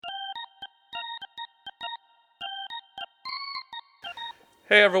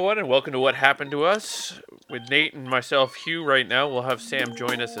Hey everyone, and welcome to What Happened to Us with Nate and myself, Hugh. Right now, we'll have Sam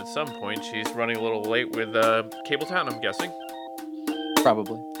join us at some point. She's running a little late with Cable Town, I'm guessing,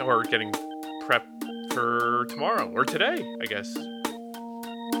 Probably. or getting prep for tomorrow or today, I guess,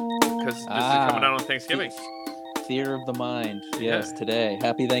 because this is coming out on Thanksgiving. Theater of the mind. Yeah. Yes, today.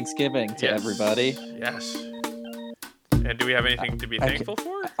 Happy Thanksgiving to everybody. Yes. And do we have anything to be thankful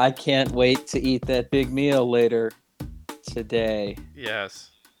for? I can't wait to eat that big meal later today.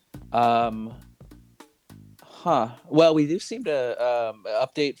 Yes. Well, we do seem to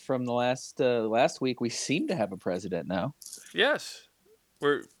update from the last week. We seem to have a president now. Yes.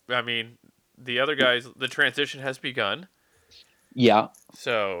 The other guys, the transition has begun. Yeah.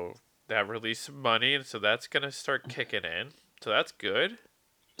 So that released some money, and so that's gonna start kicking in. So that's good.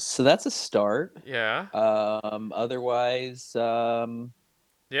 So that's a start. Yeah. Otherwise,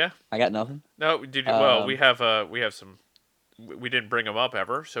 Yeah. I got nothing. No, we have some. We didn't bring them up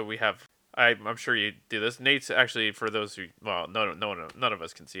ever, so we have. I'm sure you do this. Nate's actually, for those who, none of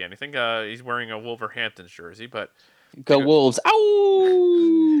us can see anything. He's wearing a Wolverhampton jersey, but go Wolves!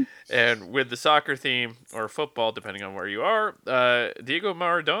 Ow! And with the soccer theme or football, depending on where you are, Diego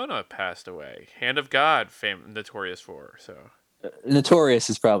Maradona passed away. Hand of God, notorious for. So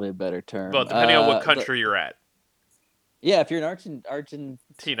notorious is probably a better term. Well, depending on what country you're at. Yeah, if you're an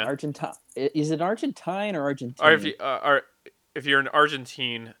Argentina, is it Argentine or Argentine? Or if you're an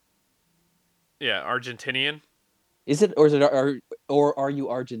Argentine, Argentinian. Is it, or are you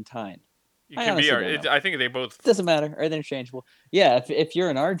Argentine? You can be. I think they both. It doesn't matter. Are they interchangeable? Yeah, if you're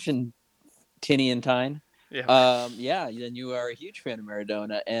an Argentinian time, then you are a huge fan of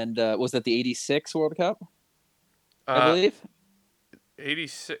Maradona. And was that the '86 World Cup? I believe.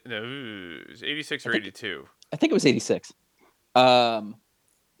 86. No, it was 86 or 82. I think it was 86.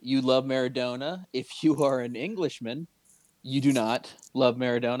 You love Maradona. If you are an Englishman, you do not love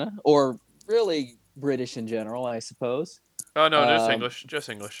Maradona, or really British in general, I suppose. Oh no, just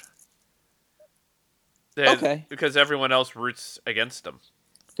English. Okay. Because everyone else roots against him.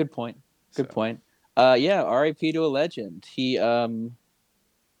 Good point. R.I.P. to a legend. He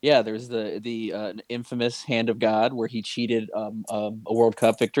there's the infamous Hand of God where he cheated a World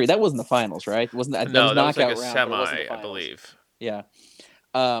Cup victory. That wasn't the finals, right? That was like a semi, I believe. Yeah.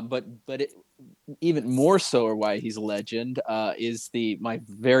 But even more so, or why he's a legend, is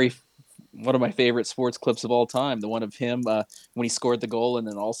one of my favorite sports clips of all time. The one of him when he scored the goal in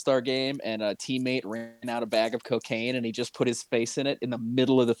an All-Star game, and a teammate ran out a bag of cocaine, and he just put his face in it in the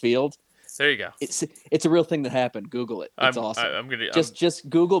middle of the field. There you go. It's a real thing that happened. Google it. It's awesome. Just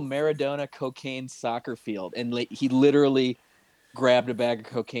Google Maradona cocaine soccer field, and he literally grabbed a bag of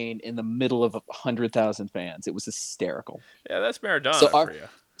cocaine in the middle of 100,000 fans. It was hysterical. Yeah, that's Maradona for you.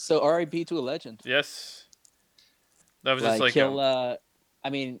 So R.I.P. to a legend. Yes. That was just like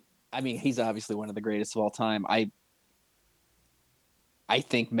he's obviously one of the greatest of all time. I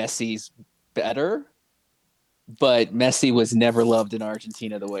think Messi's better, but Messi was never loved in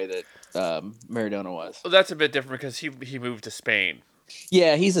Argentina the way that Maradona was. Well, that's a bit different because he moved to Spain.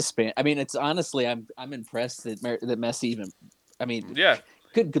 Yeah, he's a Spain. I mean, it's honestly, I'm impressed that Messi even. I mean, yeah.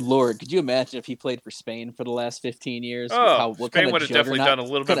 Good Lord, could you imagine if he played for Spain for the last 15 years? Spain would have definitely done a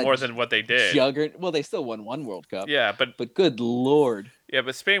little bit more than what they did. Well, they still won one World Cup. Yeah, but good Lord. Yeah,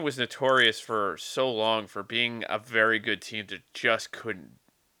 but Spain was notorious for so long for being a very good team that just couldn't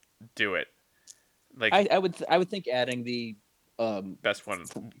do it. Like I would think adding the best one,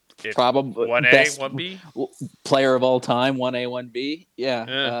 probably 1A, 1B player of all time, 1A, 1B.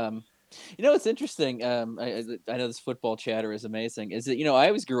 Yeah. It's interesting. I know this football chatter is amazing. Is that I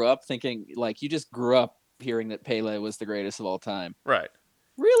always grew up thinking you just grew up hearing that Pele was the greatest of all time. Right.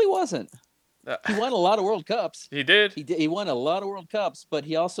 Really wasn't. He won a lot of World Cups. He did. He won a lot of World Cups, but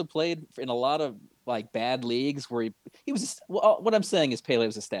he also played in a lot of bad leagues where he was. What I'm saying is Pele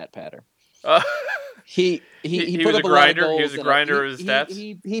was a stat patter. He put up a lot of goals. He was a grinder of his stats.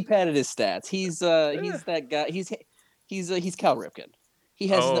 He padded his stats. He's that guy. He's Cal Ripken. He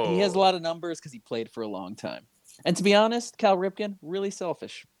has a lot of numbers because he played for a long time. And to be honest, Cal Ripken, really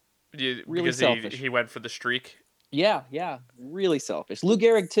selfish. Really selfish. He went for the streak. Yeah, really selfish. Lou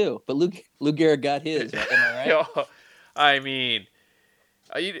Gehrig too, but Lou Gehrig got his. Am I right? I mean,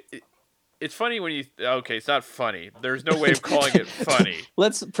 it's funny when you. Okay, it's not funny. There's no way of calling it funny.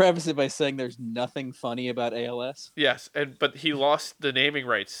 Let's preface it by saying there's nothing funny about ALS. Yes, but he lost the naming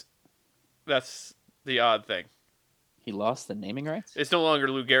rights. That's the odd thing. He lost the naming rights? It's no longer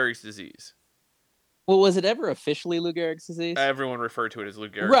Lou Gehrig's disease. Well, was it ever officially Lou Gehrig's disease? Everyone referred to it as Lou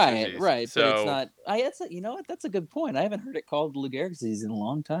Gehrig's disease. Right. So, but it's not. You know what? That's a good point. I haven't heard it called Lou Gehrig's disease in a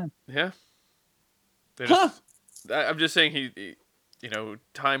long time. Yeah. I'm just saying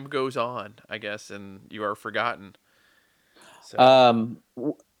time goes on, I guess, and you are forgotten. So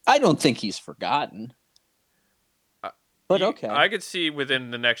I don't think he's forgotten, but okay. I could see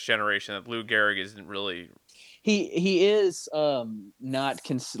within the next generation that Lou Gehrig isn't really. He is not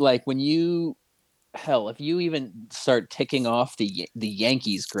like when you if you even start ticking off the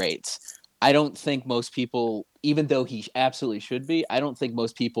Yankees greats, I don't think most people, even though he absolutely should be, I don't think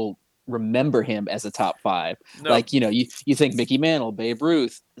most people remember him as a top five. No. Like, you think Mickey Mantle, Babe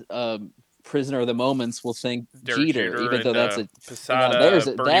Ruth, prisoner of the moments will think Jeter, even though that's a Posada, there's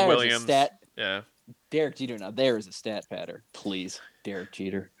Bernie Williams. A stat. Yeah. Derek Jeter. Now there is a stat pattern. Please, Derek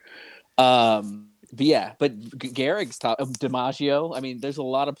Jeter. But Gehrig's top. DiMaggio. I mean, there's a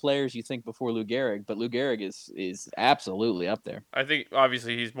lot of players you think before Lou Gehrig, but Lou Gehrig is absolutely up there. I think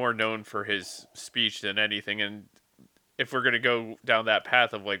obviously he's more known for his speech than anything, and if we're gonna go down that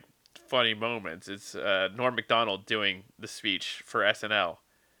path of like funny moments, it's Norm Macdonald doing the speech for SNL.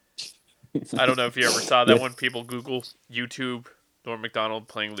 I don't know if you ever saw that one. People Google YouTube Norm Macdonald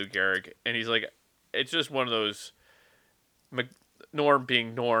playing Lou Gehrig, and he's like, it's just one of those Norm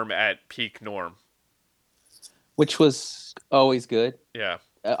being Norm at peak Norm. Which was always good. Yeah.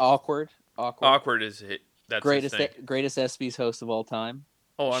 Awkward is it. That's greatest ESPYs host of all time.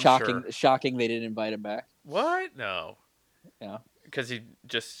 Oh, I'm sure. Shocking they didn't invite him back. What? No. Yeah. Because he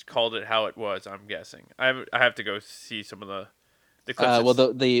just called it how it was, I'm guessing. I have to go see some of the clips. Well,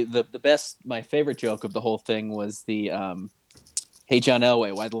 the best, my favorite joke of the whole thing was the "Hey John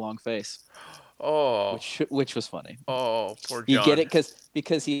Elway, why the long face?" Oh, which was funny. Oh, poor John. You get it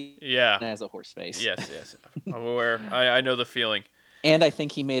because he has a horse face. Yes. I'm aware. I know the feeling. And I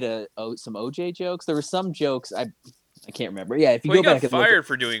think he made some OJ jokes. There were some jokes I can't remember. Yeah, if you go back, he got fired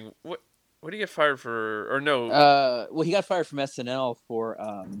for doing what? What did he get fired for? Or no? Well, he got fired from SNL for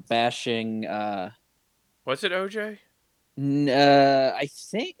bashing. Was it OJ? I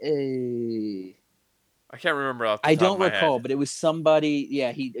think. I can't remember off the I top don't of my recall, head. But it was somebody.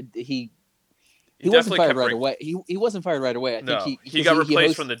 Yeah, he wasn't fired right away. He wasn't fired right away. I think he got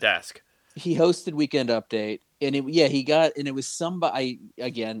replaced from the desk. He hosted Weekend Update, and it was somebody.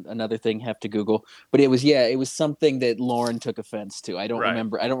 Again, another thing, have to Google, but it was something that Lauren took offense to. I don't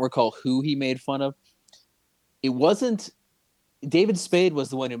remember. I don't recall who he made fun of. It wasn't. David Spade was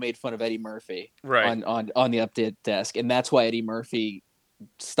the one who made fun of Eddie Murphy on the Update desk, and that's why Eddie Murphy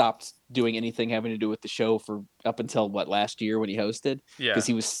stopped doing anything having to do with the show for up until last year when he hosted. Yeah, because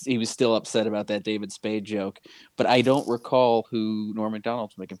he was still upset about that David Spade joke, but I don't recall who Norm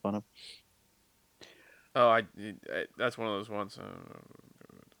Macdonald was making fun of. Oh, that's one of those ones.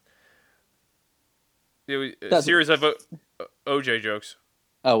 It was a series of OJ jokes.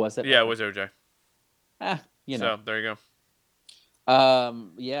 Oh, was it? Yeah, it was OJ. So there you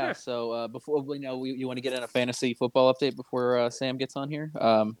go. Yeah. So before you want to get in a fantasy football update before Sam gets on here.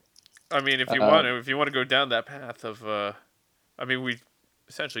 I mean, if you want to go down that path of, I mean, we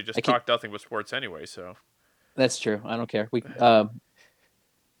essentially just talked nothing but sports anyway. So that's true. I don't care.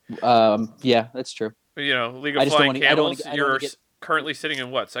 Yeah, that's true. League of Flying Camels. You're currently sitting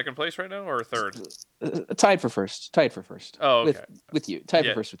in what, second place right now or third? Tied for first. Oh, okay. With you. Tied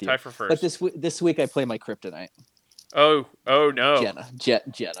for first with you. Tied for first. But this week I play my kryptonite. Oh no.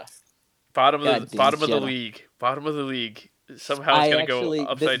 Jenna. Bottom of the league. Bottom of the league. Somehow it's going to go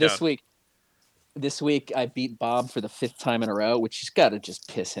upside down. This week I beat Bob for the 5th time in a row, which has got to just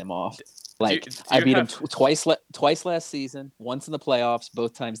piss him off. I beat him twice last season, once in the playoffs,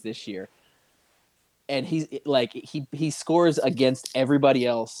 both times this year. And he's he scores against everybody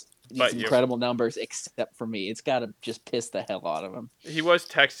else these incredible numbers except for me. It's got to just piss the hell out of him. He was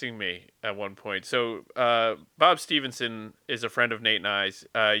texting me at one point. So Bob Stevenson is a friend of Nate and I's.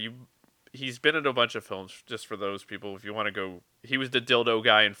 He's been in a bunch of films, just for those people if you want to go. He was the dildo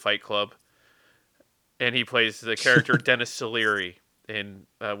guy in Fight Club. And he plays the character Dennis Salieri in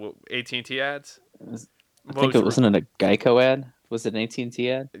AT&T ads. I think it wasn't a Geico ad. Was it an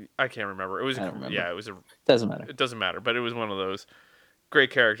AT&T ad? I can't remember. It was. I don't remember. Yeah, it was a. Doesn't matter. It doesn't matter, but it was one of those. Great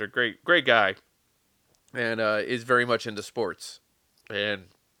character, great guy, and is very much into sports. And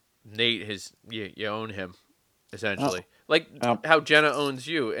Nate you own him, essentially, how Jenna owns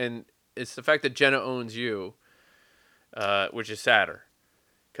you, and it's the fact that Jenna owns you, which is sadder,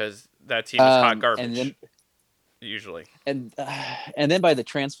 because that team is hot garbage. Usually, and then by the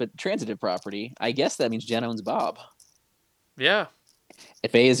transitive property, I guess that means Jenna owns Bob. Yeah.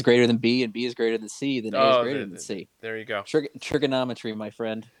 If A is greater than B and B is greater than C, then A is greater than C. There you go. Trigonometry, my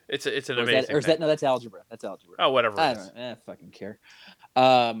friend. It's an amazing. No, that's algebra. That's algebra. Oh, whatever. I don't know. Fucking care.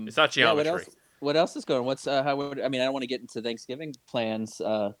 It's not geometry. What else is going? I don't want to get into Thanksgiving plans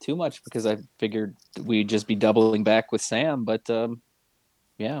too much because I figured we'd just be doubling back with Sam. But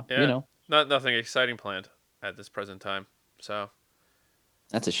Yeah, Yeah, nothing exciting planned at this present time. So,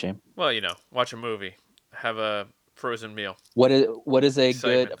 that's a shame. well, watch a movie, have a frozen meal. What is a good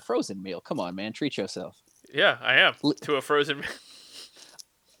Excitement. frozen meal? Come on, man, treat yourself. Yeah, I am to a frozen meal.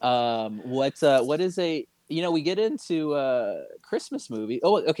 What is a we get into Christmas movie.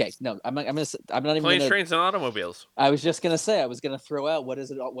 Oh, okay. No, I'm not even Planes, gonna. trains, and automobiles. I was just gonna say I was gonna throw out what is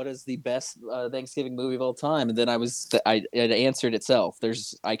the best Thanksgiving movie of all time, and then it answered itself.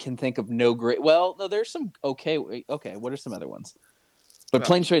 I can think of no great. Well, no, there's some okay. Okay, what are some other ones? But Well,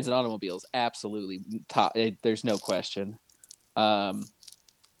 Planes, Trains, and Automobiles, absolutely top. There's no question. I'm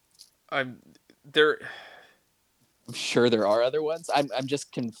there. I'm sure there are other ones. I'm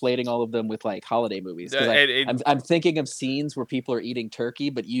just conflating all of them with like holiday movies because And I'm thinking of scenes where people are eating turkey,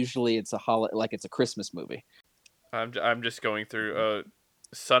 but usually it's it's a Christmas movie. I'm just going through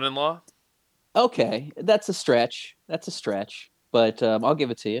son-in-law. Okay, that's a stretch. But I'll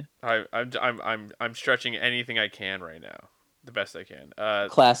give it to you. I'm stretching anything I can right now, the best I can.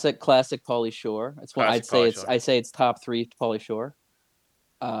 Classic Pauly Shore. It's one Classic Pauly Shore. I'd say it's top 3 Pauly Shore.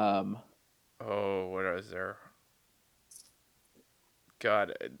 Oh, what is there?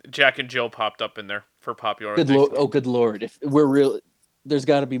 God, Jack and Jill popped up in there for popular. Good lord! Oh, good lord! If we're real, there's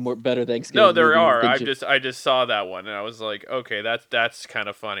got to be more better Thanksgiving. No, there are. movies I just saw that one and I was like, okay, that's kind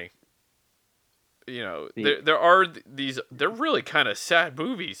of funny. There are these. They're really kind of sad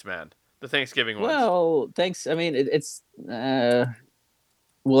movies, man. The Thanksgiving ones. Well, thanks. I mean, it's well,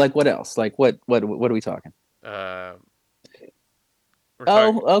 like what else? Like what are we talking?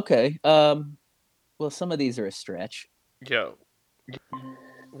 Okay. Well, some of these are a stretch. Yo,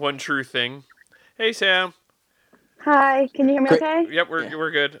 One True Thing. Hey, Sam. Hi, can you hear me okay? Yep,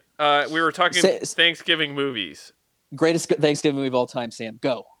 we're good. We were talking Thanksgiving movies. Greatest Thanksgiving movie of all time, Sam.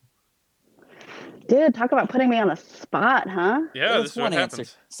 Go. Dude, talk about putting me on the spot, huh? Yeah, there's this is what answer.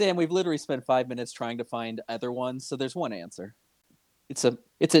 happens. Sam, we've literally spent 5 minutes trying to find other ones, so there's one answer. It's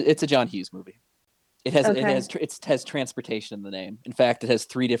a John Hughes movie. It has transportation in the name. In fact, it has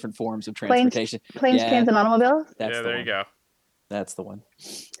 3 different forms of transportation. Planes, trains, and automobiles. There you go. That's the one.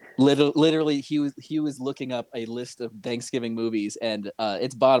 Literally, he was looking up a list of Thanksgiving movies, and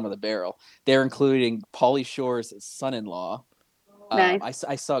it's bottom of the barrel. They're including Pauly Shore's Son-in-Law. Nice.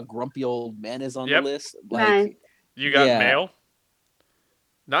 I saw Grumpy Old Men is on the list. Nice. You got Mail.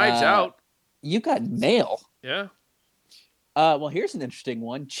 Knives Out. You got Mail. Yeah. Well, here's an interesting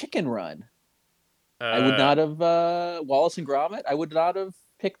one. Chicken Run. I would not have Wallace and Gromit. I would not have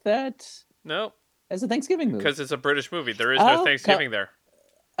picked that. No. As a Thanksgiving movie. Because it's a British movie. There is no Thanksgiving there.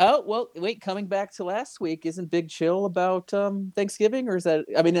 Oh, well, wait, coming back to last week, isn't Big Chill about Thanksgiving? Or is that,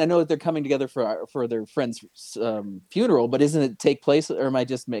 I mean, I know that they're coming together for their friend's funeral, but isn't it take place, or am I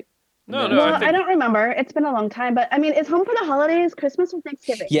just No. Well, I don't remember. It's been a long time, but I mean, is Home for the Holidays Christmas or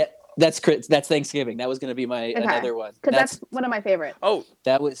Thanksgiving? Yeah, that's Thanksgiving. That was going to be my another one. Because that's one of my favorites. Oh.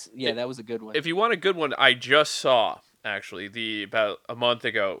 That was a good one. If you want a good one, I just saw, actually, about a month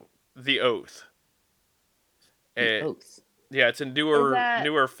ago, The Oath. Oath. Yeah, it's a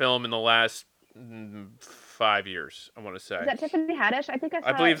newer film in the last 5 years, I want to say. Is that Tiffany Haddish?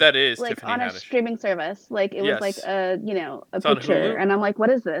 I believe that is like Tiffany on Haddish. A streaming service. Like it was like a it's picture, and I'm like, what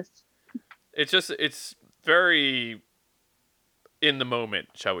is this? It's very in the moment,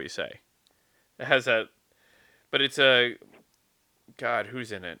 shall we say? It has but it's God,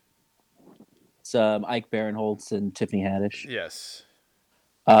 who's in it? It's Ike Barinholtz and Tiffany Haddish. Yes.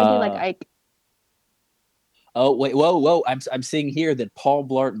 I do like Ike. Oh wait, whoa! I'm seeing here that Paul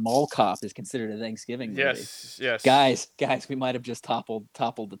Blart Mall Cop is considered a Thanksgiving movie. Yes. Guys, we might have just toppled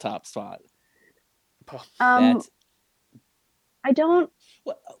the top spot. I don't.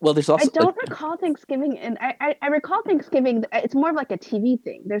 Well, there's also. I don't recall Thanksgiving, and I recall Thanksgiving. It's more of like a TV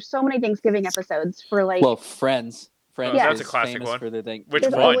thing. There's so many Thanksgiving episodes for like. Well, Friends. Yeah. That's a classic one. Which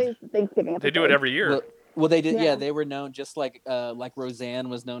There's one? Always Thanksgiving episodes. They do it every year. Well, they did. Yeah, they were known just like Roseanne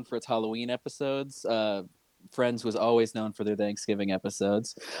was known for its Halloween episodes. Friends was always known for their Thanksgiving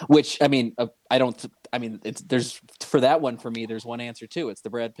episodes, which I mean, there's for that one for me. There's one answer too. It's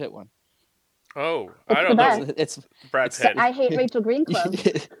the Brad Pitt one. Oh, I don't know. It's Brad Pitt. I Hate Rachel Green Club.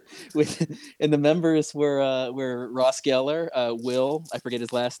 And the members were Ross Geller, Will, I forget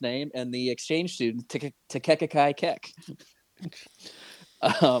his last name, and the exchange student Takekakai Kek.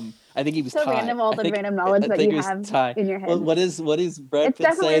 I think he was so Thai. Random, all the random knowledge that you have in your head. Well, what is Brad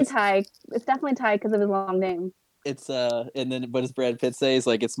Pitt say? It's definitely Thai because of his long name. It's and then what does Brad Pitt say? Is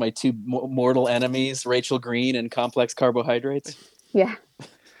like it's my two mortal enemies, Rachel Green and complex carbohydrates. Yeah.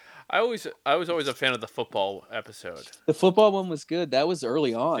 I was always a fan of the football episode. The football one was good. That was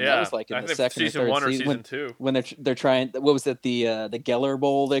early on. That Yeah, was like in I the think second or season third 1 or season season 2. when they're trying. What was it? The Geller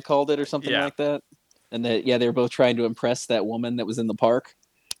Bowl they called it or something Yeah. like that. And they were both trying to impress that woman that was in the park.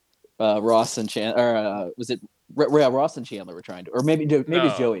 Ross and Chandler, or was it? Ross and Chandler were trying to, or maybe it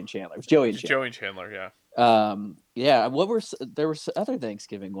was Joey and Chandler. It was Joey and Chandler. Joey and Chandler, yeah. Yeah. There were other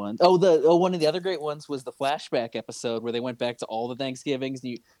Thanksgiving ones. One of the other great ones was the flashback episode where they went back to all the Thanksgivings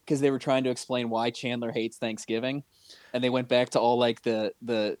because they were trying to explain why Chandler hates Thanksgiving, and they went back to all like the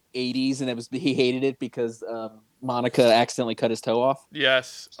 80s, and he hated it because Monica accidentally cut his toe off.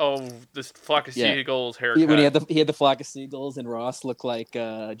 Yes. Oh, this flock of seagulls haircut. When he had the flock of seagulls, and Ross looked like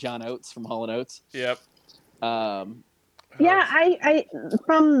John Oates from Hall & Oates. Yep. Yeah, I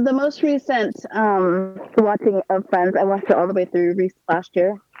from the most recent watching of Friends, I watched it all the way through last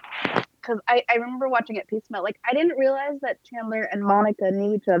year because I remember watching it piecemeal. Like I didn't realize that Chandler and Monica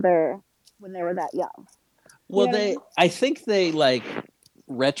knew each other when they were that young. Well, I think they like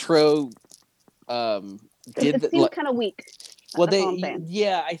retro. It seems kind of weak. Well,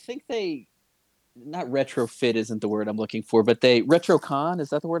 I think they. Not retrofit isn't the word I'm looking for, but they retrocon, is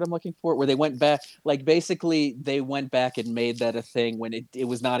that the word I'm looking for? Where they went back, like basically they went back and made that a thing when it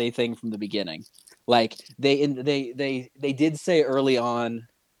was not a thing from the beginning. Like they did say early on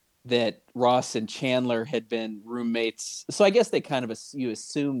that Ross and Chandler had been roommates, so I guess they kind of you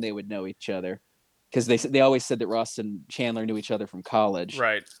assume they would know each other because they always said that Ross and Chandler knew each other from college,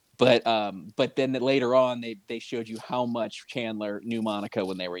 right? But then later on they showed you how much Chandler knew Monica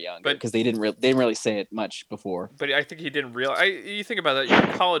when they were younger because they didn't really say it much before. But I think he didn't realize. You think about that.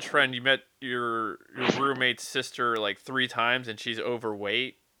 Your college friend, you met your roommate's sister like 3 times, and she's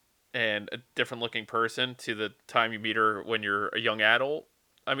overweight and a different looking person to the time you meet her when you're a young adult.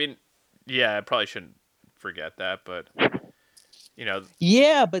 I mean, yeah, I probably shouldn't forget that, but.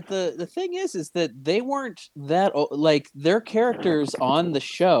 Yeah, but the thing is that they weren't that like their characters on the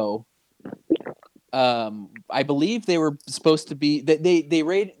show. I believe they were supposed to be they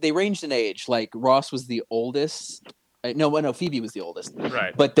ranged in age. Like Ross was the oldest. No, Phoebe was the oldest.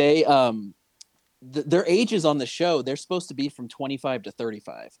 Right. But they their ages on the show, they're supposed to be from 25 to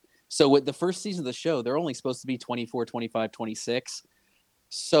 35. So with the first season of the show, they're only supposed to be 24, 25, 26.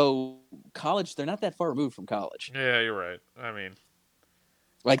 So college, they're not that far removed from college. Yeah, you're right. I mean,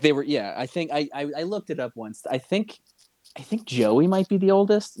 like they were. Yeah, I think I looked it up once. I think Joey might be the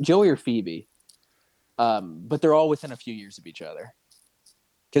oldest, Joey or Phoebe. But they're all within a few years of each other.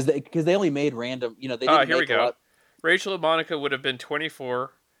 Because they only made random. They didn't. Here we go. Rachel and Monica would have been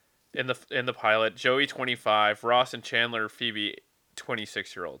 24 in the pilot. Joey 25. Ross and Chandler, Phoebe,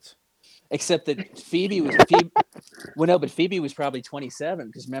 26-year-olds. Except that Phoebe was well, no, but Phoebe was probably 27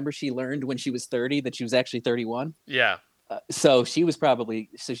 because remember she learned when she was 30 that she was actually 31. Yeah. So she was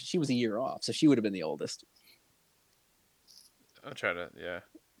a year off. So she would have been the oldest. I'll try to, yeah.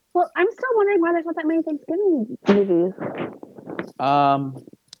 Well, I'm still wondering why there's not that many Thanksgiving movies.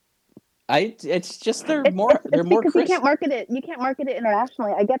 It's just they're more because crisp. You can't market it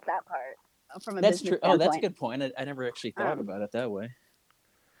internationally. I get that part from a That's business true. standpoint. Oh, that's a good point. I never actually thought about it that way.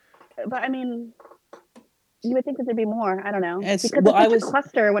 But I mean, you would think that there'd be more. I don't know because it's such a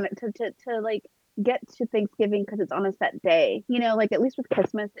cluster when to like get to Thanksgiving because it's on a set day. Like at least with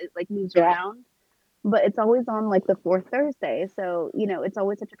Christmas, it like moves around, but it's always on like the 4th Thursday. So it's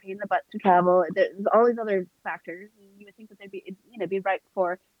always such a pain in the butt to travel. There's all these other factors. And you would think that they'd be right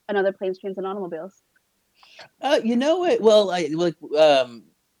for another planes, trains, and automobiles. You know what? Well,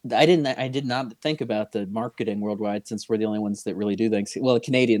 I did not think about the marketing worldwide since we're the only ones that really do Thanksgiving. Well, the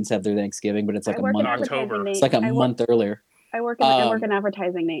Canadians have their Thanksgiving, but it's like a month. October. It's like a month earlier. I work in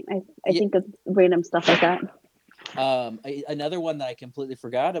advertising, Nate. I think of random stuff like that. Another one that I completely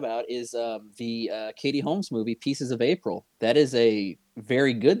forgot about is the Katie Holmes movie, Pieces of April. That is a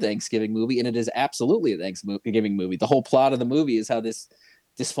very good Thanksgiving movie, and it is absolutely a Thanksgiving movie. The whole plot of the movie is how this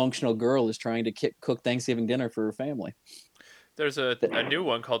dysfunctional girl is trying to cook Thanksgiving dinner for her family. There's a new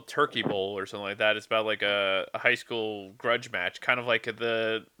one called Turkey Bowl or something like that. It's about like a high school grudge match, kind of like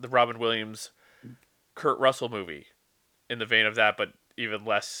the Robin Williams, Kurt Russell movie, in the vein of that, but even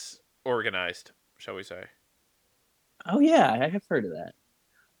less organized, shall we say. Oh, yeah, I have heard of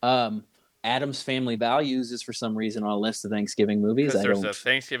that. Adam's Family Values is for some reason on a list of Thanksgiving movies. Because there's a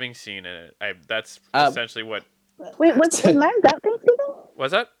Thanksgiving scene in it. That's essentially what... Wait, was Knives Out Thanksgiving?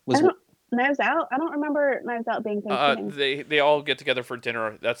 Was that? Knives Out? I don't remember Knives Out being Thanksgiving. They all get together for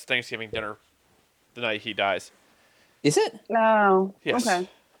dinner. That's Thanksgiving dinner the night he dies. Is it? Oh, yes. Okay.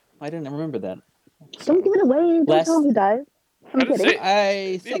 I didn't remember that. Don't give it away. Don't tell him he dies. I'm kidding.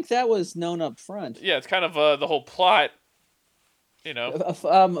 I think that was known up front. Yeah, it's kind of the whole plot You know.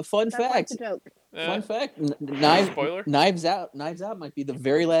 Fun That's fact. Like a joke. Fun fact. Spoiler. Knives Out might be the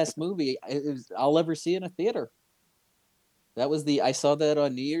very last movie I'll ever see in a theater. I saw that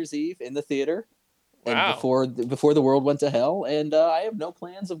on New Year's Eve in the theater. Wow. And before the world went to hell, and I have no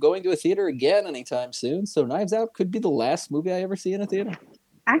plans of going to a theater again anytime soon. So Knives Out could be the last movie I ever see in a theater.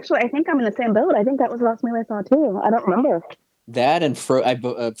 Actually, I think I'm in the same boat. I think that was the last movie I saw too. I don't remember. That and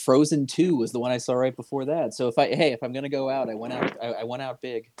Frozen 2 was the one I saw right before that. So if I'm gonna go out, I went out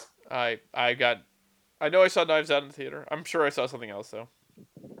big. I know I saw Knives Out in the theater. I'm sure I saw something else though.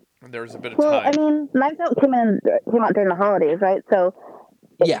 And there was a bit of time. Well, I mean, Knives Out came out during the holidays, right? So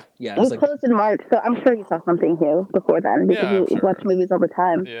yeah. We closed in March, so I'm sure you saw something here before then because you watch movies all the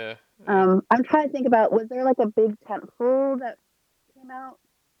time. Yeah. I'm trying to think about, was there like a big tentpole that came out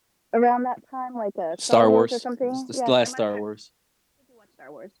around that time, like a Star Wars or something? The last Star Wars. I did watch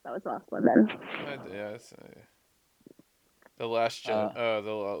Star Wars. That was the last one then. The Last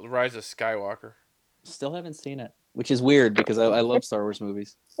Jedi, the Rise of Skywalker. Still haven't seen it, which is weird because I love Star Wars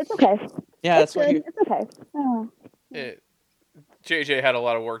movies. It's okay. Yeah, that's what It's okay. Oh. JJ had a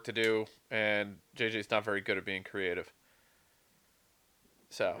lot of work to do, and JJ's not very good at being creative.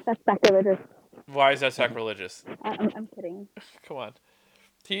 So that's sacrilegious. Why is that sacrilegious? I'm kidding. Come on.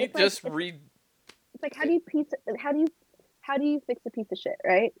 It's like how do you fix a piece of shit,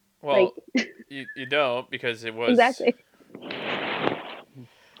 right? Well, you don't, because it was exactly.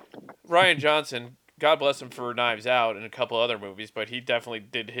 Rian Johnson, God bless him for Knives Out and a couple other movies, but he definitely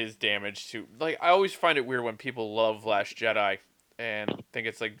did his damage to. Like, I always find it weird when people love Last Jedi and think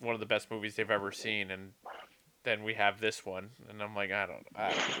it's like one of the best movies they've ever seen, and then we have this one, and I'm like,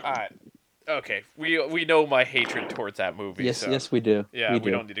 okay, we know my hatred towards that movie. Yes, we do. Yeah,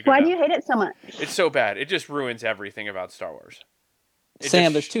 we don't need to go. Why do you hate it so much? It's so bad. It just ruins everything about Star Wars.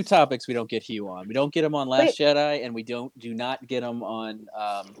 Sam, there's two topics we don't get Hugh on. We don't get him on Last Jedi, and we do not get him on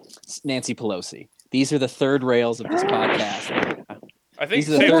Nancy Pelosi. These are the third rails of this podcast. I think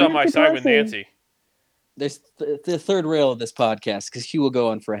Sam's on my side with Nancy. There's the third rail of this podcast because Hugh will go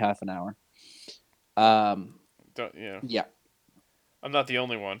on for a half an hour. Yeah. I'm not the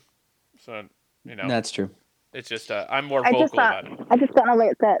only one, so that's true. It's just I'm more vocal about it. I just got an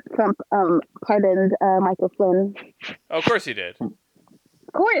alert that Trump pardoned Michael Flynn. Oh, of course he did. Of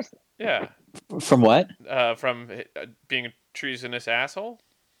course. Yeah. From what? From being a treasonous asshole.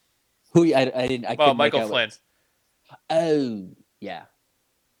 Who I didn't. Michael Flynn. Oh yeah.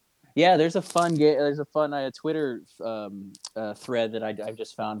 Yeah, there's a fun Twitter thread that I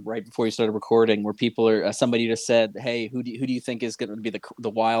just found right before you started recording, where people are somebody just said, "Hey, who do you think is going to be the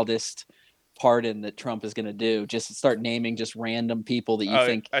wildest pardon that Trump is going to do?" Just start naming just random people that you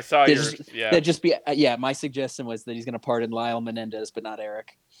think. I saw that just be my suggestion was that he's going to pardon Lyle Menendez, but not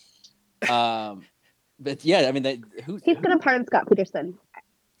Eric. But yeah, I mean, he's going to pardon Scott Peterson.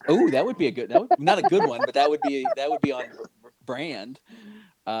 Oh, that would be not a good one, but that would be on brand.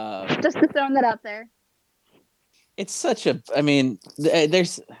 Just to throw that out there. It's such a.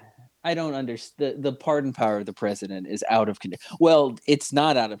 I don't understand. The pardon power of the president is out of control. Well, it's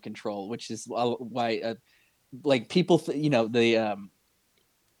not out of control, which is why, like people, it's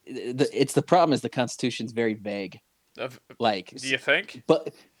the problem is the Constitution's very vague. Do you think?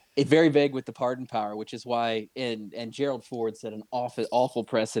 But it's very vague with the pardon power, which is why and Gerald Ford set an awful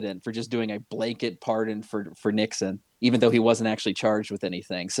precedent for just doing a blanket pardon for Nixon, even though he wasn't actually charged with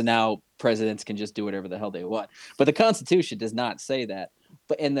anything. So now presidents can just do whatever the hell they want. But the Constitution does not say that.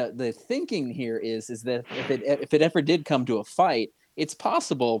 But the thinking here is that if it ever did come to a fight, it's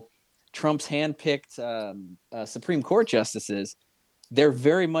possible Trump's handpicked Supreme Court justices, they're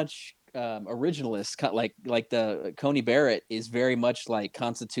very much originalists, like the Coney Barrett is very much like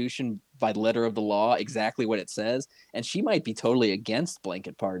Constitution by letter of the law, exactly what it says, and she might be totally against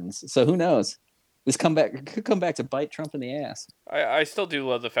blanket pardons. So who knows? This could come back to bite Trump in the ass. I still do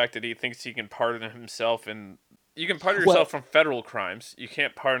love the fact that he thinks he can pardon himself, and you can pardon yourself from federal crimes. You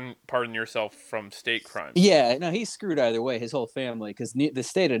can't pardon yourself from state crimes. Yeah, no, he's screwed either way. His whole family, because the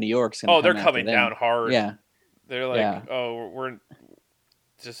state of New York's they're coming down hard. Yeah, they're like, we're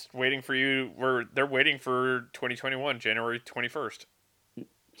just waiting for you. They're waiting for 2021, January 21st.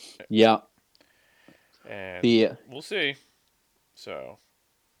 Yeah. And we'll see. So.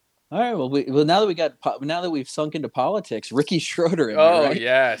 All right. Well, now that we've sunk into politics, Ricky Schroeder.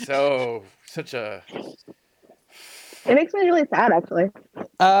 It makes me really sad, actually.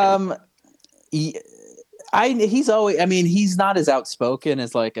 He's always. I mean, he's not as outspoken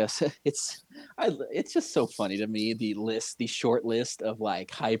as like us. It's just so funny to me, the short list of like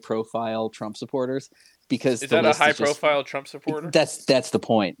high profile Trump supporters. because is that a high-profile Trump supporter? That's the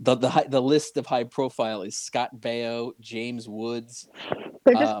point. The list of high profile is Scott Baio, James Woods.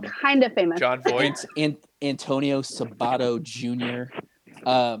 They're just kind of famous. John Voight, and Antonio Sabato Jr.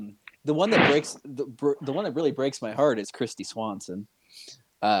 The one that really breaks my heart is Christy Swanson.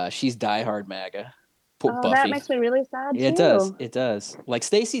 She's diehard MAGA. Buffy. That makes me really sad too. It does. Like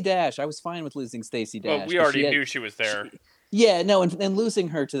Stacey Dash, I was fine with losing Stacey Dash. Well, we already knew she was there. And losing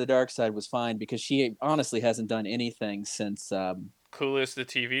her to the dark side was fine because she honestly hasn't done anything since Clueless, the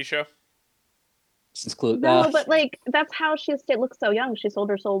TV show. Since Clueless, no, but like that's how she looks so young. She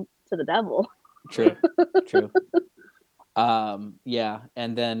sold her soul to the devil. True. Yeah,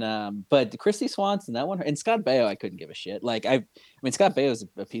 and then but Christy Swanson, that one, and Scott Baio, I couldn't give a shit. Like I mean, Scott Baio's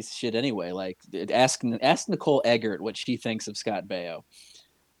a piece of shit anyway. Like ask Nicole Eggert what she thinks of Scott Baio.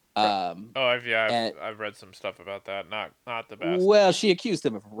 I've read some stuff about that. Not the best. Well, she accused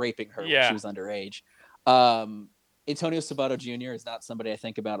him of raping her when she was underage. Antonio Sabato Jr. is not somebody I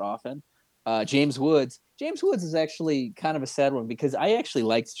think about often. James Woods is actually kind of a sad one because I actually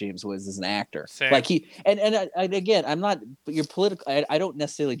liked James Woods as an actor. Same. Like he and again, I'm not. You're political. I don't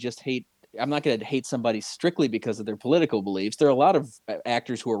necessarily just hate. I'm not going to hate somebody strictly because of their political beliefs. There are a lot of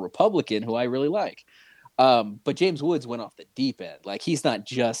actors who are Republican who I really like. But James Woods went off the deep end. Like he's not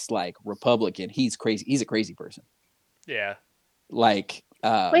just like Republican. He's crazy. He's a crazy person. Yeah. Like.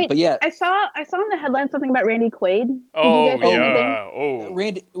 Wait, but yeah, I saw in the headline something about Randy Quaid.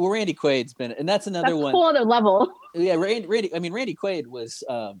 Randy Quaid's been, and that's another one. That's a whole other level. Yeah, Randy Quaid was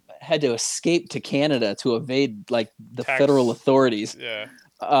had to escape to Canada to evade like the federal authorities. Yeah.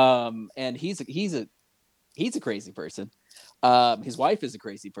 And he's a crazy person. His wife is a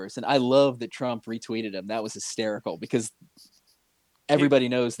crazy person. I love that Trump retweeted him. That was hysterical because everybody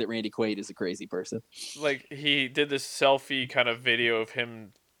knows that Randy Quaid is a crazy person. Like he did this selfie kind of video of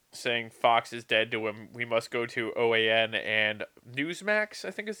him saying Fox is dead to him. We must go to OAN and Newsmax,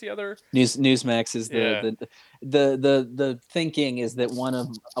 I think is the other. Newsmax is the thinking is that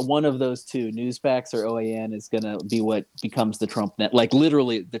one of those two, Newsmax or OAN, is gonna be what becomes the Trump net, like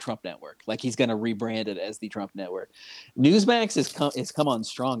literally the Trump network. Like he's gonna rebrand it as the Trump network. Newsmax is come on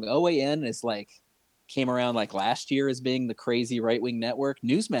strong. OAN is like came around like last year as being the crazy right-wing network.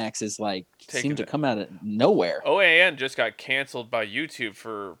 Newsmax is like seemed to come out of nowhere. OAN just got canceled by YouTube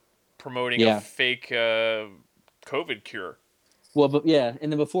for promoting a fake COVID cure. Well, but yeah, and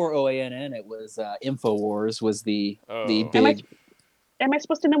then before OANN, it was InfoWars was the big. Am I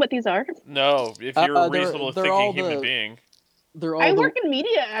supposed to know what these are? No, if you're a reasonable thinking human being. I work in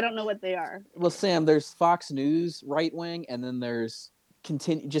media. I don't know what they are. Well, Sam, there's Fox News right wing, and then there's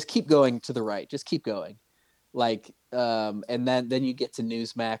just keep going to the right. Just keep going, like, and then you get to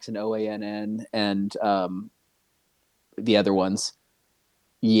Newsmax and OANN and the other ones.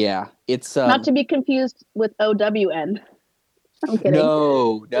 Yeah, it's not to be confused with OWN. I'm kidding.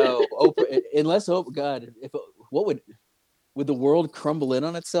 No. Oprah, unless God, would the world crumble in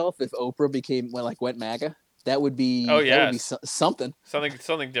on itself if Oprah went MAGA? That would be something.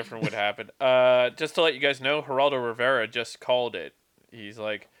 Something different would happen. Just to let you guys know, Geraldo Rivera just called it. He's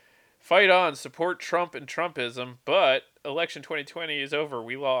like, fight on, support Trump and Trumpism, but election 2020 is over.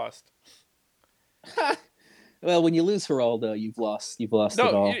 We lost. Well, when you lose Geraldo, you've lost it all.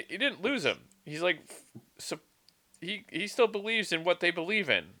 No, you didn't lose him. He's like, he still believes in what they believe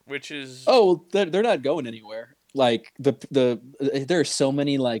in, which is they're not going anywhere. Like there are so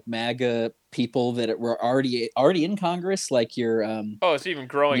many like MAGA people that were already in Congress. Like your it's even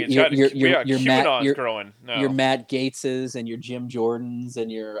growing. QAnon's growing. No. Your Matt Gaetzes and your Jim Jordans and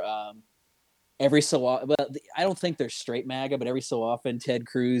your every so often. Well, I don't think they're straight MAGA, but every so often Ted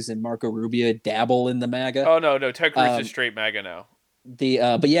Cruz and Marco Rubio dabble in the MAGA. Oh no, Ted Cruz is straight MAGA now.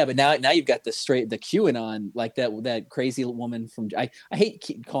 But now you've got the QAnon, like that crazy woman from. I hate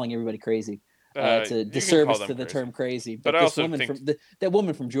calling everybody crazy. It's a disservice to the term crazy. But this woman that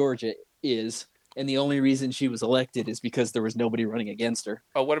woman from Georgia is, and the only reason she was elected is because there was nobody running against her.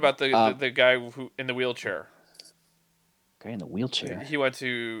 Oh, what about the guy who in the wheelchair? Guy in the wheelchair. He went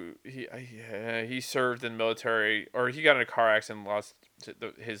to he served in the military, or he got in a car accident and lost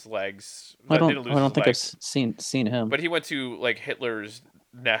his legs. I don't think I've seen him. But he went to like Hitler's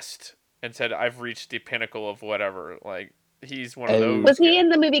nest and said, "I've reached the pinnacle of whatever." Like he's one of those. Was he in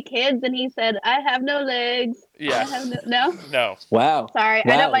the movie Kids and he said, "I have no legs"? Yeah. No. Wow. Sorry,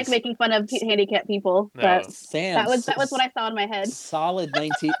 I don't like making fun of handicapped people. No. But Sam, that was what I saw in my head. Solid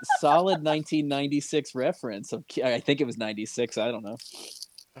 1996 reference of. I think it was 96. I don't know.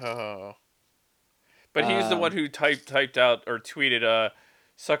 Oh. But he's the one who typed out or tweeted,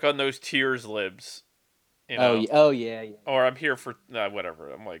 "Suck on those tears, libs." You know? Oh yeah. Or I'm here for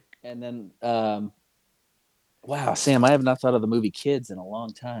whatever. I'm like. And then Wow, Sam, I have not thought of the movie Kids in a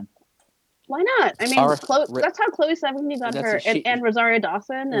long time. Why not? I mean, that's how Chloe Sevigny got her, and Rosario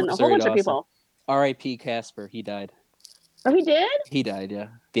Dawson, and a whole bunch of people. R.I.P. Casper. He died. Oh, he did? He died, yeah.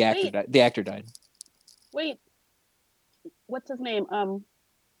 The actor died. Wait. What's his name?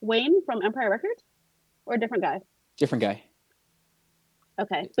 Wayne from Empire Records? Or a different guy? Different guy.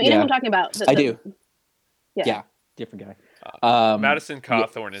 Okay. But you know what I'm talking about? I do. Yeah. Different guy. Madison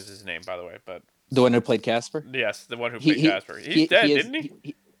Cawthorn is his name, by the way. But the one who played Casper? Yes, the one who played Casper. He's dead, didn't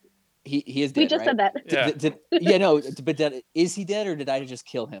he? He is dead. We just said that. Yeah. No, but is he dead or did I just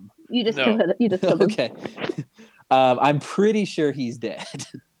kill him? You just killed him. Okay. I'm pretty sure he's dead.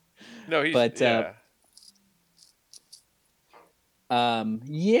 No, he's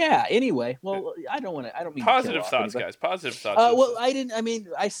Anyway, well, I don't mean positive thoughts, guys. Positive thoughts. Well,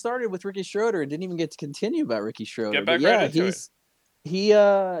 I started with Ricky Schroeder and didn't even get to continue about Ricky Schroeder. Get back right into it.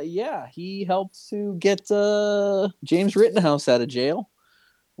 He helped to get James Rittenhouse out of jail.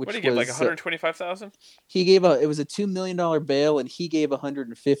 What did he get? Like $125,000? He gave it was a $2 million bail, and he gave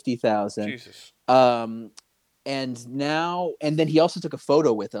 $150,000. Jesus. And then he also took a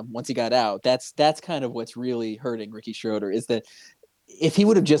photo with him once he got out. That's kind of what's really hurting Ricky Schroeder, is that if he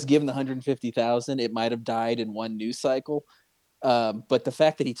would have just given the $150,000, it might have died in one news cycle. But the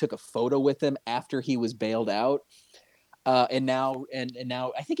fact that he took a photo with him after he was bailed out, and now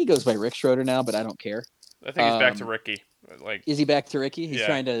I think he goes by Rick Schroeder now, but I don't care. I think he's back to Ricky. Is he back to Ricky? He's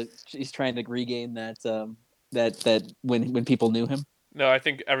trying to regain that when people knew him. No, I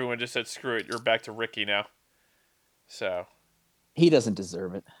think everyone just said screw it. You're back to Ricky now. So he doesn't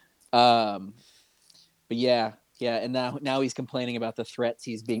deserve it. But yeah, and now he's complaining about the threats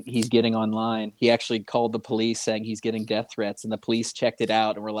he's getting online. He actually called the police saying he's getting death threats, and the police checked it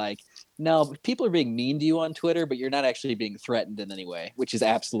out and were like, "No, people are being mean to you on Twitter, but you're not actually being threatened in any way," which is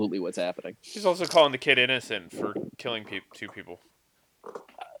absolutely what's happening. He's also calling the kid innocent for killing two people.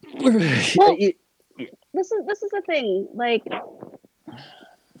 Well, this is the thing, like.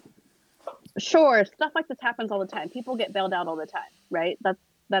 Sure, stuff like this happens all the time. People get bailed out all the time, right?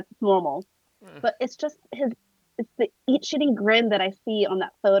 That's normal. But it's just it's the eat-shitting grin that I see on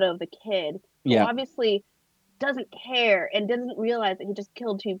that photo of the kid, who obviously doesn't care and doesn't realize that he just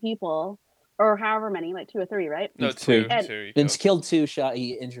killed two people, or however many, like 2 or 3, right? No, two. Then killed 2,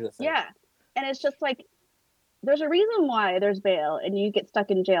 he injured a third. Yeah, and it's just like, there's a reason why there's bail and you get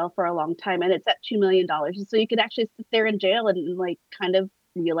stuck in jail for a long time, and it's at $2 million, so you could actually sit there in jail and like kind of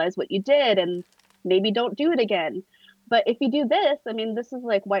realize what you did and maybe don't do it again. But if you do this, I mean, this is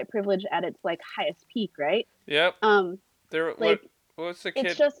like white privilege at its like highest peak, right? Yep. What's the kid?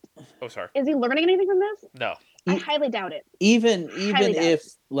 It's just. Oh, sorry. Is he learning anything from this? No. I highly doubt it. Even if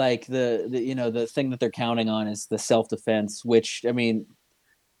like the thing that they're counting on is the self-defense, which I mean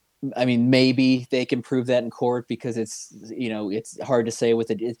maybe they can prove that in court, because it's hard to say with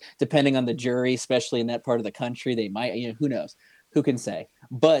it, depending on the jury, especially in that part of the country. They might, who knows. Who can say?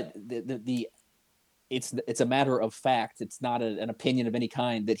 But it's a matter of fact. It's not an opinion of any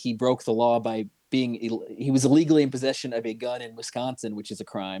kind that he broke the law by he was illegally in possession of a gun in Wisconsin, which is a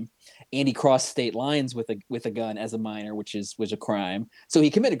crime, and he crossed state lines with a gun as a minor, which was a crime. So he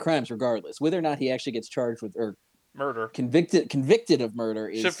committed crimes regardless. Whether or not he actually gets charged with or murder, convicted of murder,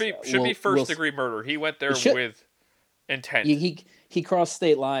 is should be first degree murder. He went there with intent. He crossed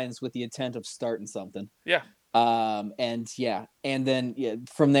state lines with the intent of starting something. Yeah. And then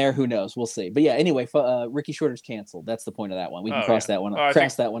from there, who knows? We'll see. But yeah, anyway, Ricky Schroeder's canceled. That's the point of that one. We can cross that one.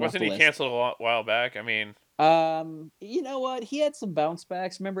 Cross that one off the list. Wasn't he canceled a while back? I mean, you know what? He had some bounce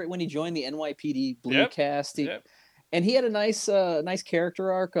backs. Remember when he joined the NYPD Blue cast? And he had a nice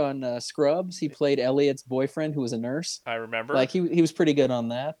character arc on Scrubs. He played Elliot's boyfriend, who was a nurse. I remember. Like he was pretty good on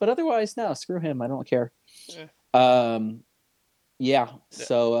that. But otherwise, no, screw him. I don't care. Yeah.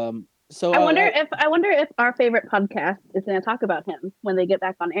 So I wonder if our favorite podcast is going to talk about him when they get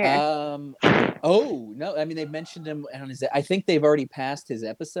back on air. Oh no! I mean, they mentioned him on his. I think they've already passed his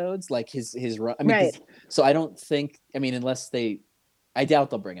episodes, like his run. I mean, right. So I don't think. I mean, unless I doubt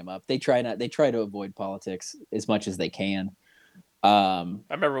they'll bring him up. They try to avoid politics as much as they can. I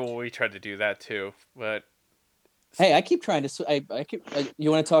remember when we tried to do that too, but. Hey, I keep trying to. You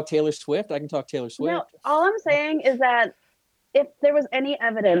want to talk Taylor Swift? I can talk Taylor Swift. No, all I'm saying is that if there was any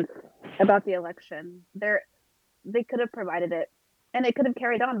evidence about the election, they could have provided it, and it could have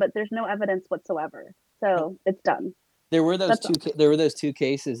carried on. But there's no evidence whatsoever, so it's done. There were those two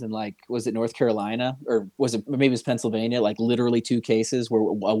cases in, like, was it North Carolina, or was it maybe it was Pennsylvania? Like literally 2 cases where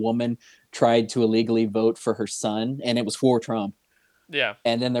a woman tried to illegally vote for her son, and it was for Trump. Yeah.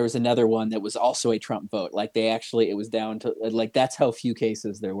 And then there was another one that was also a Trump vote. Like it was down to, like, that's how few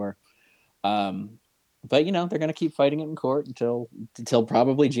cases there were. But they're going to keep fighting it in court until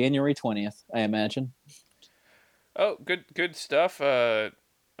probably January 20th, I imagine. Oh, good stuff. Live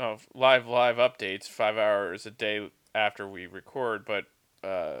updates 5 hours a day after we record, but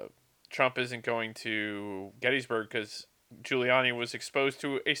Trump isn't going to Gettysburg because Giuliani was exposed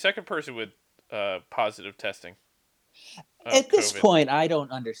to a second person with positive testing. At this point, I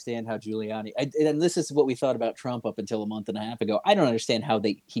don't understand how Giuliani. And this is what we thought about Trump up until a month and a half ago. I don't understand how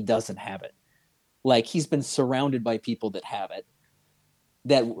he doesn't have it. Like, he's been surrounded by people that have it.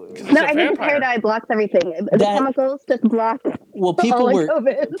 I think the paradigm blocks everything. The chemicals just block. Well, people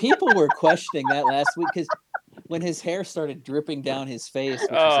were questioning that last week because when his hair started dripping down his face, which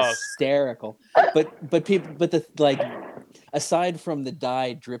was hysterical. Aside from the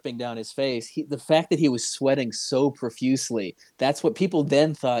dye dripping down his face, the fact that he was sweating so profusely, that's what people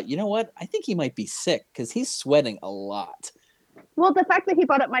then thought. You know what? I think he might be sick because he's sweating a lot. Well, the fact that he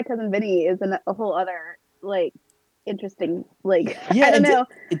brought up My Cousin Vinny is a whole other interesting I don't know.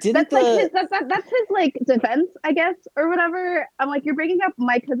 That's his defense, I guess, or whatever. I'm like, you're bringing up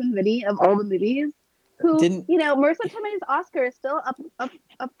My Cousin Vinny of all the movies, who Marisa Tomei's Oscar is still up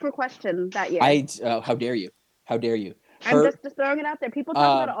for question that year. How dare you? I'm just throwing it out there. People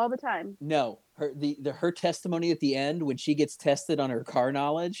talk about it all the time. No, her testimony at the end when she gets tested on her car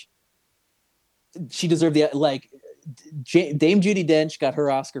knowledge, she deserved Dame Judi Dench got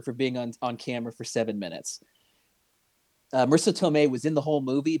her Oscar for being on camera for 7 minutes. Marisa Tomei was in the whole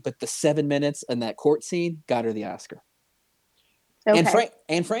movie, but the 7 minutes and that court scene got her the Oscar. Okay.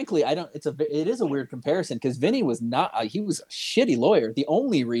 And frankly, it is a weird comparison because Vinny was not. He was a shitty lawyer. The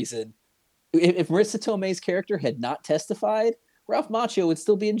only reason, if Marisa Tomei's character had not testified, Ralph Macchio would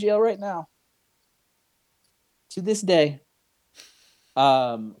still be in jail right now. To this day.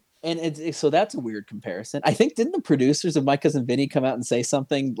 So that's a weird comparison. I think, didn't the producers of My Cousin Vinny come out and say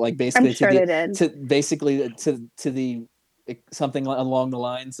something basically something along the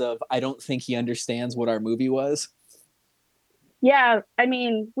lines of, I don't think he understands what our movie was. Yeah, I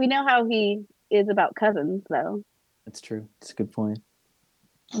mean, we know how he is about cousins, though. That's true. It's a good point.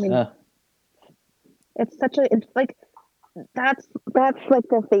 I mean, that's like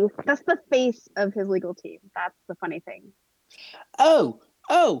the face. That's the face of his legal team. That's the funny thing. Oh,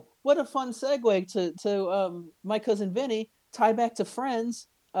 what a fun segue to My Cousin Vinny. Tie back to Friends.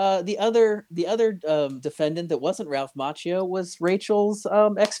 The other defendant that wasn't Ralph Macchio was Rachel's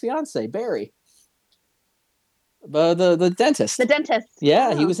ex-fiance, Barry. The dentist. The dentist.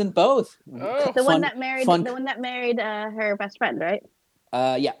 Yeah, he was in both. Oh. The one that married her best friend, right?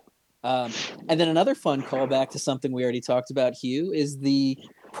 Yeah. And then another fun callback to something we already talked about, Hugh, is the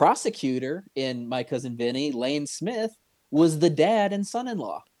prosecutor in My Cousin Vinny, Lane Smith, was the dad and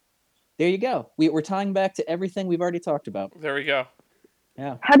son-in-law. There you go. We're tying back to everything we've already talked about. There we go.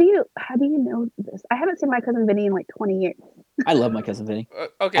 Yeah. How do you know this? I haven't seen My Cousin Vinny in 20 years. I love My Cousin Vinny.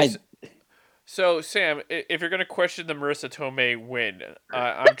 Okay. So, Sam, if you're going to question the Marisa Tomei win,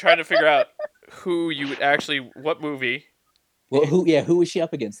 I'm trying to figure out who you would what movie. Well, who was she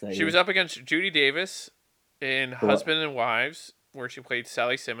up against that She was up against Judy Davis in Husband and Wives, where she played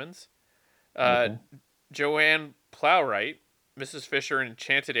Sally Simmons. Joanne Plowright, Mrs. Fisher in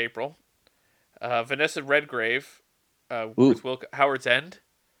Enchanted April. Vanessa Redgrave with Howard's End.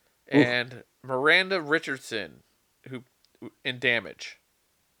 And Miranda Richardson, who in Damage.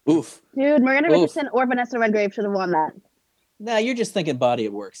 Oof. Dude, Miranda Richardson or Vanessa Redgrave should have won that. No, you're just thinking body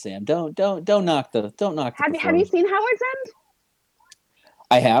at work, Sam. Don't knock the. Have you seen Howard's End?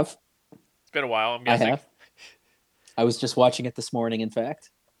 I have. It's been a while, I'm guessing. I have. I was just watching it this morning, in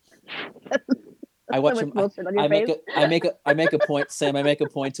fact. I watch him. I make a point, Sam. I make a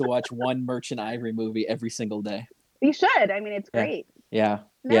point to watch one Merchant Ivory movie every single day. You should. I mean, it's great. Yeah.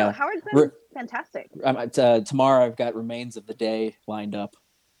 No, yeah. Howard's End fantastic. Tomorrow I've got Remains of the Day lined up.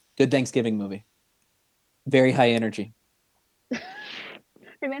 Good Thanksgiving movie. Very high energy.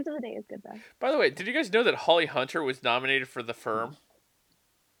 Remains of the Day is good though. By the way, did you guys know that Holly Hunter was nominated for The Firm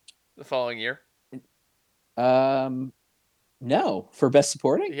the following year? No, for Best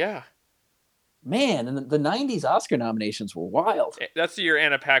Supporting? Yeah. Man, and the 90s Oscar nominations were wild. That's the year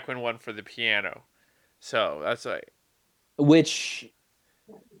Anna Paquin won for The Piano. So, that's like... Which...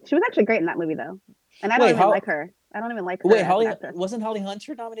 She was actually great in that movie, though. And I don't even like her. Wait, wasn't Holly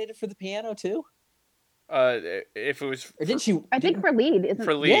Hunter nominated for The Piano, too? If it was... Or didn't she... I think for lead, isn't it?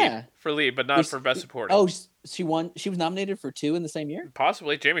 For lead. Yeah. For lead, but not for Best Supporting. Oh, she won... She was nominated for 2 in the same year?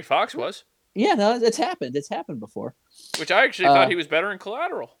 Possibly. Jamie Foxx was. Yeah, no, it's happened. It's happened before. Which I actually thought he was better in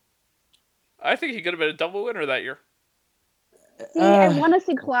Collateral. I think he could have been a double winner that year. See, I want to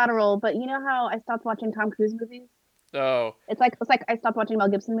see Collateral, but you know how I stopped watching Tom Cruise movies? Oh. It's like I stopped watching Mel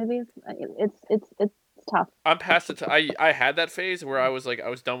Gibson movies. It's tough. I'm past it. I had that phase where I was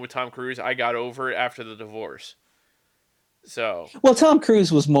done with Tom Cruise. I got over it after the divorce. So. Well, Tom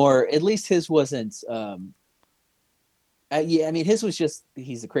Cruise was more. At least his wasn't. Yeah, I mean, his was just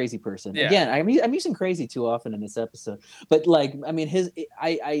he's a crazy person. Yeah. Again, I'm using crazy too often in this episode, but like, I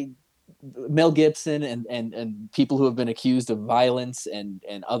mean, Mel Gibson and people who have been accused of violence and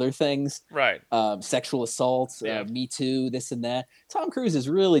other things, right? Sexual assaults, Me Too, this and that. Tom Cruise is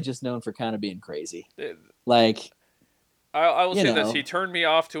really just known for kind of being crazy. Like, I will say this: he turned me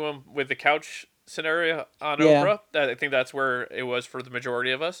off to him with the couch scenario on Oprah. I think that's where it was for the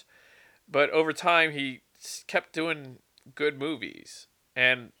majority of us. But over time, he kept doing good movies,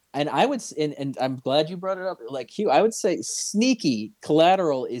 and I would, and I'm glad you brought it up. Like Hugh, I would say sneaky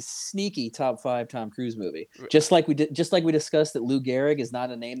Collateral is sneaky top 5 Tom Cruise movie. Just like we discussed that Lou Gehrig is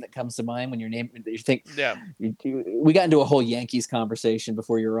not a name that comes to mind when you think. Yeah, we got into a whole Yankees conversation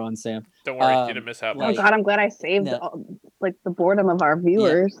before you were on, Sam. Don't worry, you didn't miss out. Oh God, I'm glad I saved the boredom of our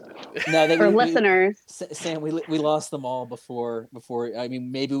viewers. Yeah. No, listeners. Sam, we lost them all before. I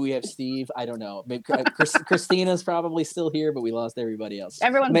mean, maybe we have Steve. I don't know. Maybe Christina's probably still here, but we lost everybody else.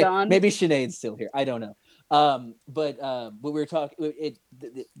 Everyone's gone. Maybe Sinead's still here. I don't know. But we were talking.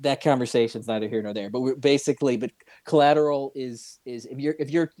 That conversation's neither here nor there. But but Collateral is if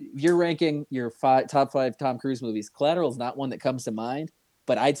you're ranking your top 5 Tom Cruise movies, Collateral is not one that comes to mind.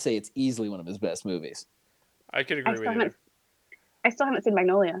 But I'd say it's easily one of his best movies. I could agree with you. I still haven't seen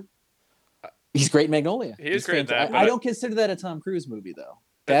Magnolia. He's great in Magnolia. He's great in that. I don't consider that a Tom Cruise movie, though.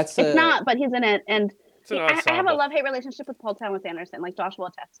 It's not, but he's in it, and I have a love-hate relationship with Paul Thomas Anderson. Like Josh will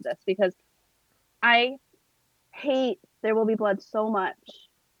attest to this because I hate There Will Be Blood so much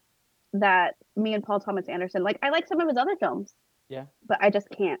that me and Paul Thomas Anderson, like I like some of his other films. Yeah. But I just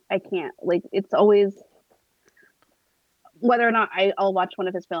can't. I can't. Like it's always whether or not I'll watch one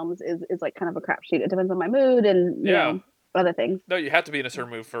of his films is like kind of a crapshoot. It depends on my mood and you know, other things. No, you have to be in a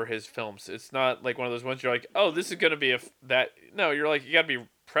certain mood for his films. It's not like one of those ones you're like, oh, this is gonna be No, you're like you gotta be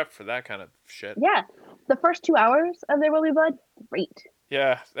prepped for that kind of shit. Yeah. The first 2 hours of There Will Be Blood, great.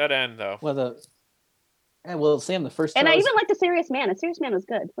 Yeah, that end though. Well, Sam, the first. And I even like The Serious Man. The Serious Man was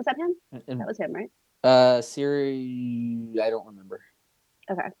good. Was that him? That was him, right? Siri, I don't remember.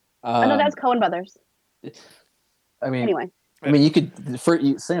 Okay. No, that's Coen Brothers. I mean, anyway. I mean,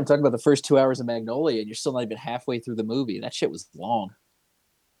 Sam, talk about the first 2 hours of Magnolia, and you're still not even halfway through the movie. That shit was long,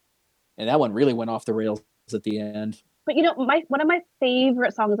 and that one really went off the rails at the end. But you know, one of my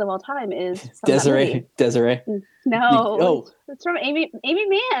favorite songs of all time is Desiree. No, it's from Amy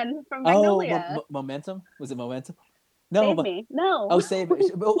Mann from Magnolia. Momentum? Was it Momentum? No, Save Me. No. Oh, Save Me.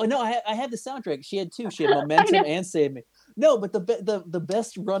 Oh, no, I had the soundtrack. She had two. She had Momentum and Save Me. No, but the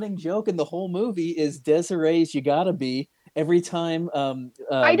best running joke in the whole movie is Desiree's "You Gotta Be" every time.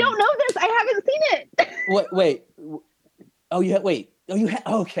 I don't know this. I haven't seen it. What? Wait. Oh, you wait. Oh, you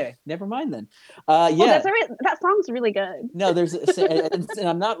okay. Never mind then. Yeah, that song's really good. No, and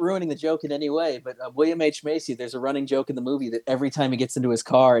I'm not ruining the joke in any way, but William H. Macy, there's a running joke in the movie that every time he gets into his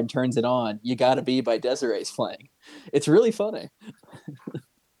car and turns it on, "You Gotta Be" by Desiree's playing. It's really funny.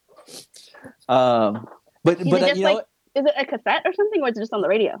 But you know what? Is it a cassette or something, or is it just on the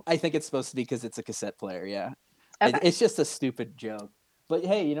radio? I think it's supposed to be because it's a cassette player. Yeah, okay. It's just a stupid joke. But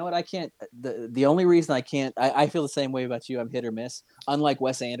hey, you know what? I can't. The only reason I can't, I feel the same way about you. I'm hit or miss. Unlike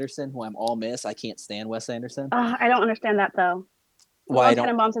Wes Anderson, who I'm all miss. I can't stand Wes Anderson. I don't understand that though. Why don't?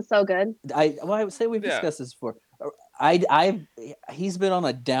 Tenenbaums is so good. I would say we've discussed this before. He's been on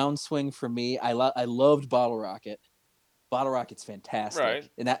a downswing for me. I loved Bottle Rocket. Bottle Rocket's fantastic.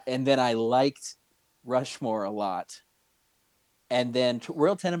 Right. And then I liked Rushmore a lot. And then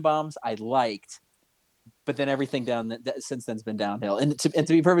Royal Tenenbaums I liked. But then everything since then's been downhill. And to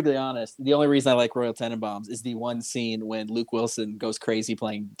be perfectly honest, the only reason I like Royal Tenenbaums is the one scene when Luke Wilson goes crazy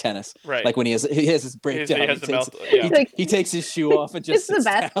playing tennis. Right. Like when he has his breakdown. He takes his shoe off and just sits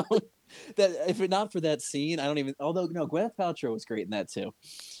down. That if not for that scene, I don't even. Although no, Gwyneth Paltrow was great in that too.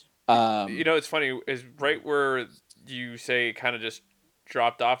 You know, it's funny is right where you say kind of just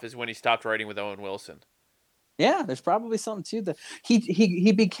dropped off is when he stopped writing with Owen Wilson. Yeah, there's probably something to that.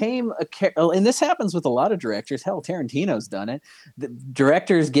 He became and this happens with a lot of directors. Hell, Tarantino's done it. The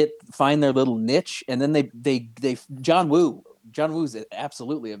directors find their little niche, and then they John Woo's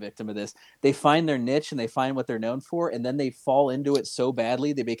absolutely a victim of this. They find their niche and they find what they're known for, and then they fall into it so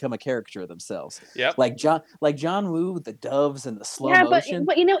badly they become a caricature of themselves. Yeah, like John Woo with the doves and the slow motion.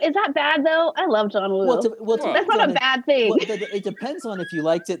 But you know, is that bad though? I love John Woo. That's not a bad thing. Well, it depends on if you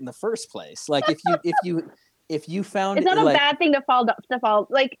liked it in the first place. Like if you found it's not a bad thing to fall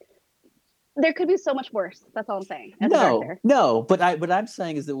like there could be so much worse. That's all I'm saying. No, but what I'm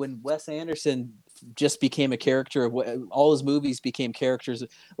saying is that when Wes Anderson just became a character of all his movies became characters.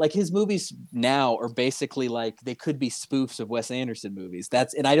 Like his movies now are basically like they could be spoofs of Wes Anderson movies.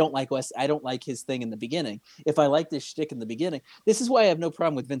 And I don't like his thing in the beginning. If I like this shtick in the beginning, this is why I have no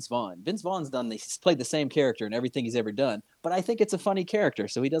problem with Vince Vaughn. Vince Vaughn's he's played the same character in everything he's ever done, but I think it's a funny character,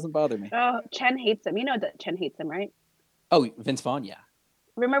 so he doesn't bother me. Oh, Chen hates him. You know that Chen hates him, right? Oh, Vince Vaughn, yeah.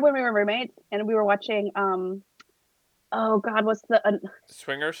 Remember when we were roommates and we were watching oh God, what's the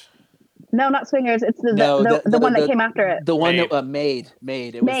Swingers? No, not Swingers. It's the one that came after it. The one that Made.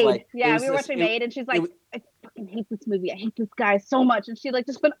 It was like we were watching Made, and she's like, I fucking hate this movie. I hate this guy so much, and she like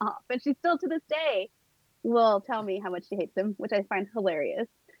just went off, and she still to this day will tell me how much she hates him, which I find hilarious.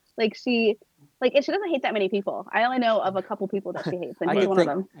 And she doesn't hate that many people. I only know of a couple people that she hates, and he's one of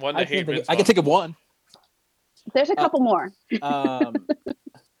them. I can think of one. There's a couple more.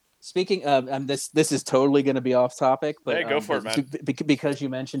 Speaking of this is totally going to be off topic, but hey, go for it, man. Because you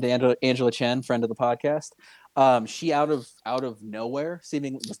mentioned Angela Chen, friend of the podcast, she out of nowhere,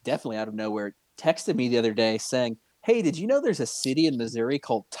 was definitely out of nowhere, texted me the other day saying, "Hey, did you know there's a city in Missouri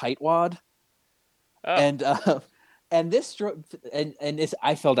called Tightwad?" Oh.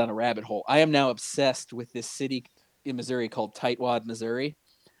 I fell down a rabbit hole. I am now obsessed with this city in Missouri called Tightwad, Missouri.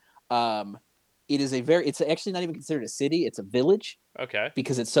 It's actually not even considered a city; it's a village. Okay.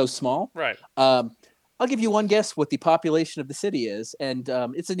 Because it's so small. Right. I'll give you one guess what the population of the city is, and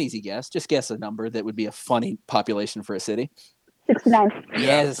it's an easy guess. Just guess a number that would be a funny population for a city. 69.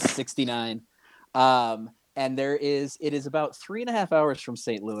 Yes, 69. And it is about 3.5 hours from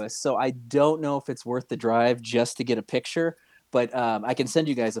St. Louis, so I don't know if it's worth the drive just to get a picture, but I can send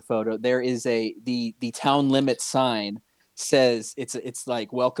you guys a photo. There is the town limit sign says it's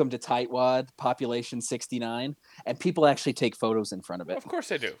like welcome to Tightwad, population 69, and people actually take photos in front of it. Of course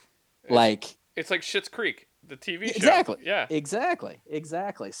they do. It's like Schitt's Creek, the TV show. Exactly. Yeah. Exactly.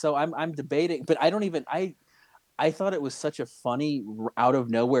 So I'm debating, but I thought it was such a funny out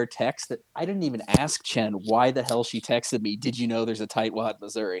of nowhere text that I didn't even ask Chen why the hell she texted me. Did you know there's a Tightwad,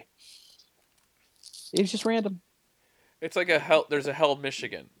 Missouri? It was just random. It's like there's a Hell,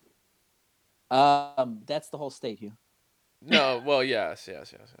 Michigan. That's the whole state, Hugh. No, well, yes.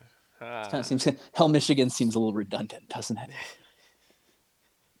 Hell, Michigan seems a little redundant, doesn't it?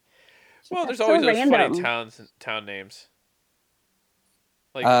 Well, there's always those funny town names,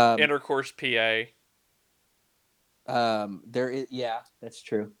 like Intercourse, PA. There is, yeah, that's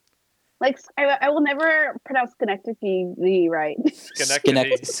true. Like I will never pronounce Schenectady right.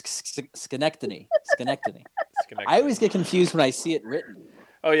 Schenectady. I always get confused when I see it written.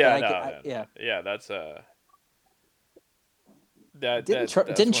 Oh yeah, yeah. That's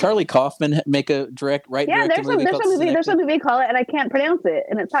Didn't Charlie Kaufman make a direct movie? There's a movie called it, and I can't pronounce it,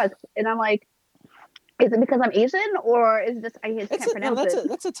 and it sucks. And I'm like, is it because I'm Asian, or is it just I can't pronounce it?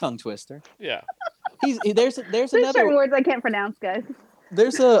 That's a tongue twister. Yeah. There's another certain words I can't pronounce, guys.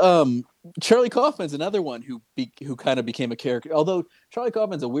 There's a Charlie Kaufman's another one who kind of became a character. Although Charlie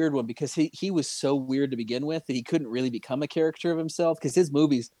Kaufman's a weird one because he was so weird to begin with that he couldn't really become a character of himself because his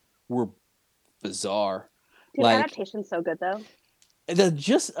movies were bizarre. Dude, adaptation's so good though.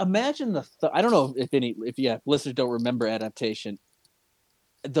 Just imagine I don't know if listeners don't remember Adaptation.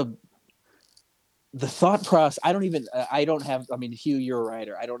 The thought process, Hugh, you're a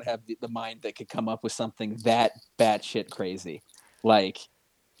writer. I don't have the mind that could come up with something that batshit crazy. Like,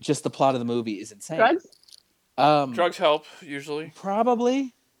 just the plot of the movie is insane. Drugs? Drugs help, usually.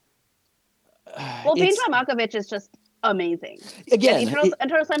 Probably. Well, John Malkovich is just amazing. Again,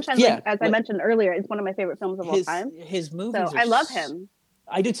 Eternal Sunshine, as I mentioned earlier, is one of my favorite films of all time. His movies I love him.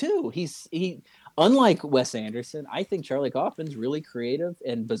 I do too. He unlike Wes Anderson, I think Charlie Kaufman's really creative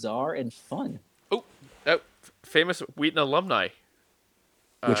and bizarre and fun. Oh, famous Wheaton alumni.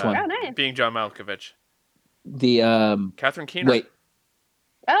 Which one? Oh, nice. Being John Malkovich. The Catherine Keener. Wait.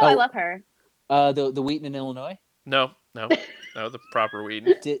 Oh, I love her. The Wheaton in Illinois? No, the proper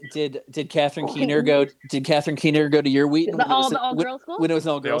Wheaton. Did Catherine Keener go? Did Catherine Keener go to your Wheaton? The all girls school. When it was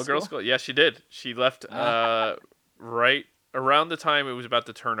an all girls school. Yes, she did. She left right around the time it was about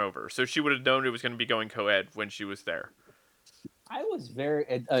to turn over, so she would have known it was going to be going co-ed when she was there. I was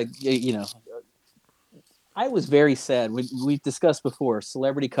very, I was very sad. We've discussed before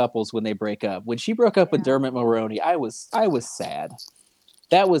celebrity couples when they break up. When she broke up with Dermot Mulroney, I was sad.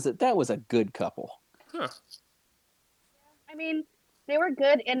 That was a good couple. Huh. I mean, they were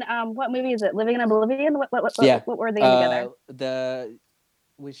good in what movie is it? Living in Oblivion. What were they together?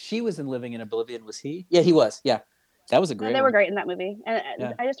 She was in Living in Oblivion. Was he? Yeah, he was. Yeah, that was a great. They were great in that movie,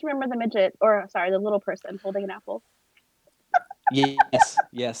 and I just remember the little person holding an apple.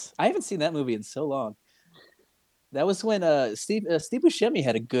 Yes. I haven't seen that movie in so long. That was when Steve Buscemi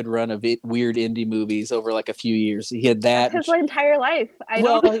had a good run of weird indie movies over like a few years. He had that. That's his entire life. I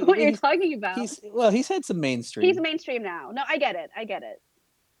don't know what you're talking about. He's had some mainstream. He's mainstream now. No, I get it.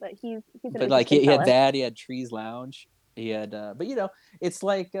 But he's but like he had that. He had Trees Lounge. He had, but you know, it's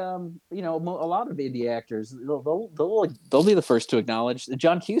like a lot of indie actors. They'll be the first to acknowledge.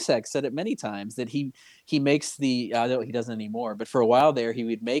 John Cusack said it many times that he makes the. I know he doesn't anymore, but for a while there, he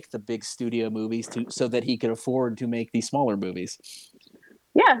would make the big studio movies so that he could afford to make these smaller movies.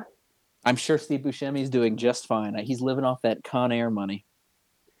 Yeah, I'm sure Steve Buscemi's doing just fine. He's living off that Con Air money.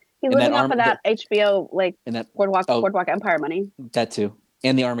 He's living off of that HBO and that Boardwalk Empire money. That too,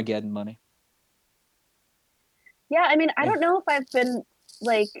 and the Armageddon money. Yeah, I mean, I don't know if I've been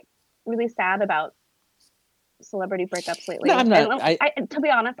like really sad about celebrity breakups lately. No, I'm not. To be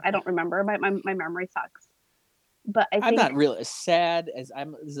honest, I don't remember. My memory sucks. But I'm not really as sad as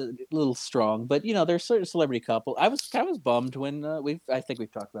is a little strong. But you know, there's certain celebrity couple. I was bummed when I think we've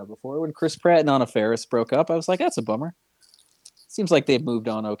talked about it before when Chris Pratt and Anna Faris broke up. I was like, that's a bummer. Seems like they've moved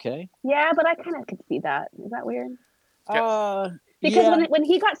on okay. Yeah, but I kind of could see that. Is that weird? Because when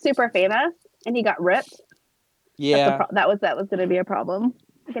he got super famous and he got ripped. Yeah, that was going to be a problem.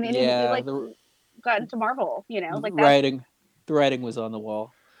 And he got into Marvel, you know, like that. The writing was on the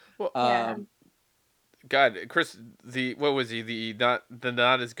wall. Well, God, Chris, what was he? The not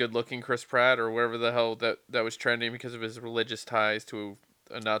as good looking Chris Pratt or whatever the hell that was trending because of his religious ties to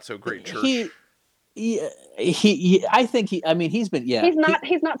a not so great church. I think he's been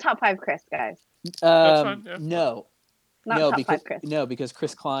He's not top 5 Chris, guys. That's fine. Yeah. No. Not top 5 Chris. No, because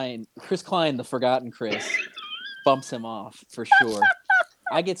Chris Klein, the forgotten Chris, bumps him off for sure.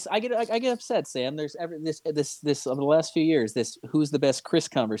 I get upset, Sam. There's this over the last few years, this who's the best Chris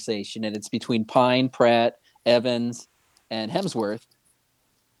conversation, and it's between Pine, Pratt, Evans, and Hemsworth.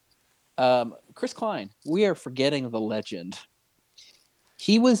 Chris Klein, we are forgetting the legend.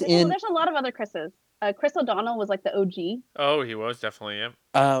 He was There's a lot of other Chris's. Chris O'Donnell was like the OG. Oh, he was definitely, yeah.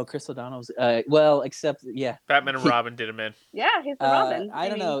 Oh, Chris O'Donnell was Batman and Robin did him in. Yeah, he's the Robin. I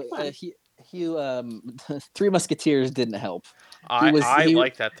don't know. Three Musketeers didn't help. I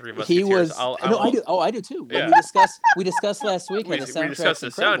like that Three Musketeers. I do. I do too. Yeah. We discussed last week. We discussed the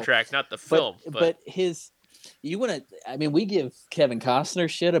soundtrack, not the film. But we give Kevin Costner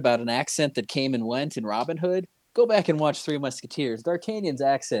shit about an accent that came and went in Robin Hood. Go back and watch Three Musketeers. D'Artagnan's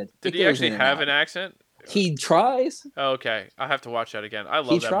accent. Did he actually have an accent? He tries. Okay, I'll have to watch that again. I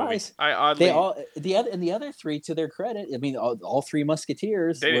love that movie. The other three, to their credit, I mean, all Three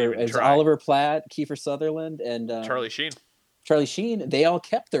Musketeers were Oliver Platt, Kiefer Sutherland, and Charlie Sheen. Charlie Sheen. They all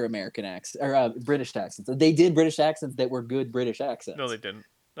kept their American accent or British accents. They did British accents that were good British accents. No, they didn't.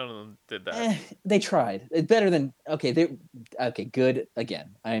 None of them did that. They tried. It's better than good. Again,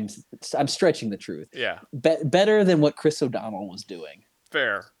 I'm stretching the truth. Yeah. Better than what Chris O'Donnell was doing.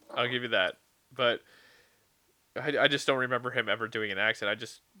 Fair. I'll give you that. But I just don't remember him ever doing an accent. I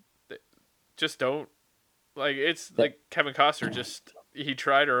just don't. Like, it's like Kevin Costner he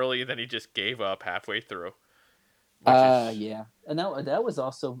tried early and then he just gave up halfway through. Yeah. And that was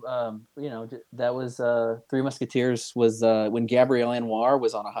also, that was Three Musketeers was when Gabrielle Anwar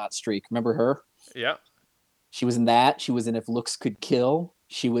was on a hot streak. Remember her? Yeah. She was in that. She was in If Looks Could Kill.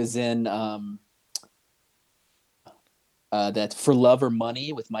 She was in that For Love or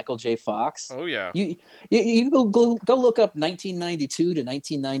Money with Michael J. Fox. Oh yeah. You go look up 1992 to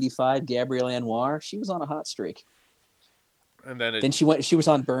 1995 Gabrielle Anwar. She was on a hot streak. And then she was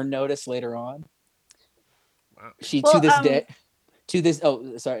on Burn Notice later on. Wow. To this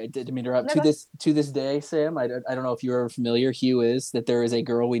day, Sam, I don't know if you're ever familiar. Hugh is that there is a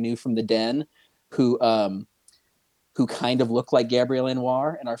girl we knew from the Den who kind of looked like Gabrielle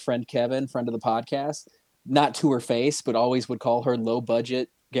Anwar, and our friend Kevin, friend of the podcast, not to her face, but always would call her low budget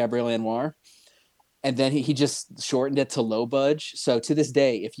Gabrielle Anwar. And then he just shortened it to Low Budge. So to this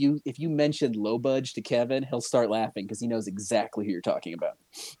day, if you mentioned Low Budge to Kevin, he'll start laughing because he knows exactly who you're talking about.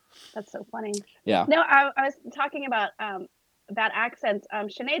 That's so funny. Yeah. No, I was talking about that accent.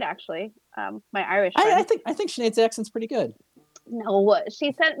 Sinead, actually, my Irish friend. I think Sinead's accent's pretty good. No,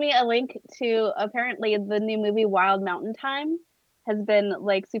 she sent me a link to apparently the new movie Wild Mountain Thyme has been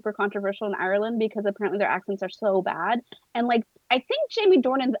like super controversial in Ireland because apparently their accents are so bad. And like, I think Jamie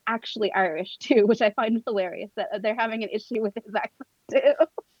Dornan's actually Irish too, which I find hilarious that they're having an issue with his accent too.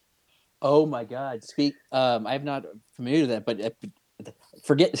 Oh my God. I'm not familiar with that, but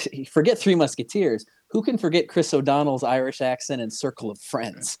forget Three Musketeers. Who can forget Chris O'Donnell's Irish accent in Circle of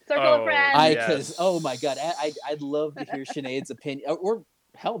Friends? Circle of Friends. Oh my God. I'd love to hear Sinead's opinion, or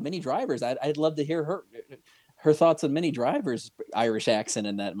hell, Minnie Driver's. I'd love to hear her thoughts on Minnie Driver's Irish accent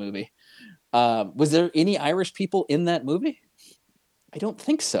in that movie. Was there any Irish people in that movie? I don't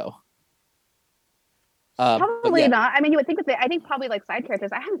think so. Probably not. I mean, you would think that I think probably like side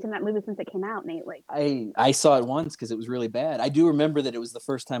characters. I haven't seen that movie since it came out, Nate. Like I saw it once because it was really bad. I do remember that it was the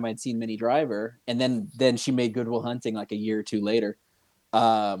first time I'd seen Minnie Driver, and then she made Good Will Hunting like a year or two later.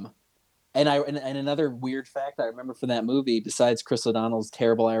 And another weird fact I remember from that movie, besides Chris O'Donnell's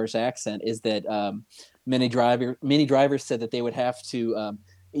terrible Irish accent, is that Minnie Driver said that they would have to.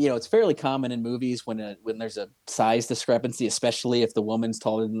 It's fairly common in movies when there's a size discrepancy, especially if the woman's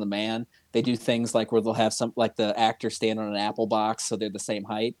taller than the man. They do things like where they'll have the actor stand on an apple box so they're the same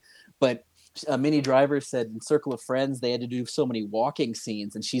height. But Minnie Driver said in Circle of Friends they had to do so many walking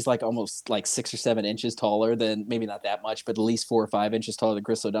scenes, and she's like almost like 6 or 7 inches taller than, maybe not that much, but at least 4 or 5 inches taller than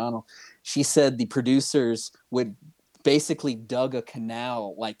Chris O'Donnell. She said the producers would basically dug a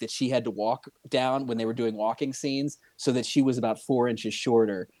canal like that she had to walk down when they were doing walking scenes so that she was about 4 inches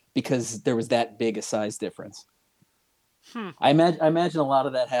shorter because there was that big a size difference. I imagine a lot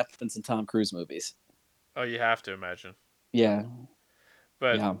of that happens in Tom Cruise movies. Oh, you have to imagine. Yeah.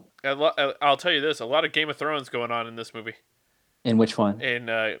 But yeah. I'll tell you this, a lot of Game of Thrones going on in this movie. In which one?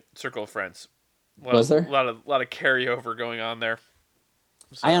 In Circle of Friends. Was there? A lot of carryover going on there.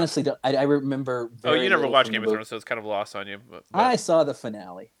 So. I honestly don't. I remember. You never watched Game of Thrones, so it's kind of lost on you. But I saw the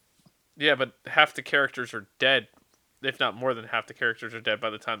finale. Yeah, but half the characters are dead, if not more than half the characters are dead by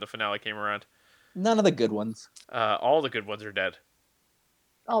the time the finale came around. None of the good ones. All the good ones are dead.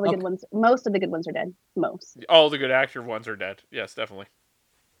 All the good ones. Most of the good ones are dead. Most. All the good actor ones are dead. Yes, definitely.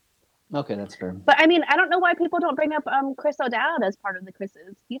 Okay, that's fair. But I mean, I don't know why people don't bring up Chris O'Dowd as part of the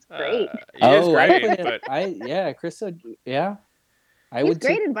Chris's. He's great. He is great. Chris O'Dowd. Yeah. He's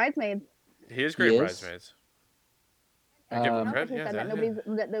great in Bridesmaids. He is great in Bridesmaids.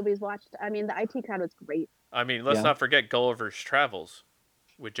 That nobody's watched. I mean, the IT Crowd was great. I mean, let's not forget Gulliver's Travels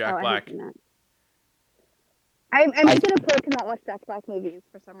with Jack Black. I'm making a point to not watch Jack Black movies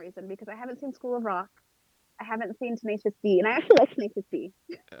for some reason because I haven't seen School of Rock. I haven't seen Tenacious D, and I actually like Tenacious D.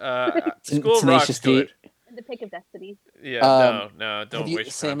 School of Rock's good. And The Pick of Destiny. Yeah, no, don't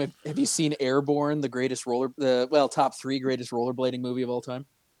waste your time. Have you seen Airborne, the top 3 greatest rollerblading movie of all time?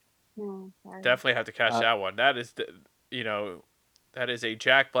 No, sorry. Definitely have to catch that one. That is, that is a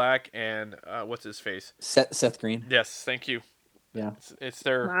Jack Black and what's his face? Seth Green. Yes, thank you. Yeah, it's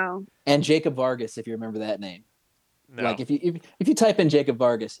their and Jacob Vargas, if you remember that name. No. Like if you type in Jacob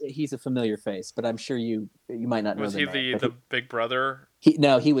Vargas, he's a familiar face, but I'm sure you might not know. Was he the big brother?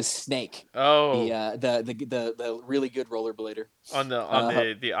 He was Snake. Oh, the really good rollerblader on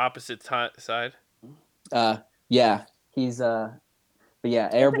the opposite side. Yeah, he's but yeah,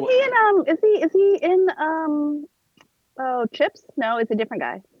 Airborne. Is he in Chips? No, it's a different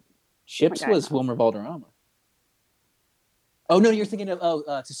guy. Chips was Wilmer Valderrama. Oh no, you're thinking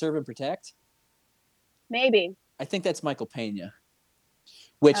of To Serve and Protect. Maybe. I think that's Michael Pena.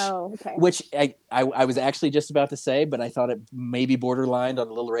 Which I was actually just about to say, but I thought it maybe borderlined on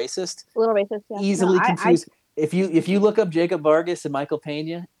a little racist. A little racist, yeah. Easily confused. If you look up Jacob Vargas and Michael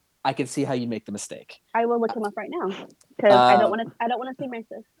Pena, I can see how you make the mistake. I will look him up right now because I don't want to seem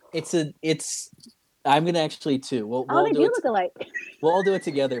racist. I'm gonna actually too. They do look alike. We'll all do it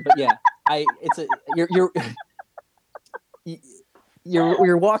together. But yeah,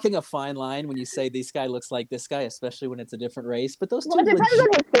 you're walking a fine line when you say this guy looks like this guy, especially when it's a different race. But those two. Well, it depends on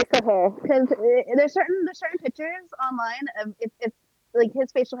his facial hair because there's certain pictures online of it's like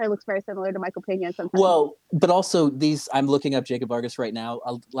his facial hair looks very similar to Michael Pena sometimes. Well, but also I'm looking up Jacob Vargas right now.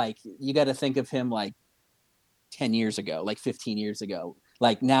 Like you got to think of him like 10 years ago, like 15 years ago.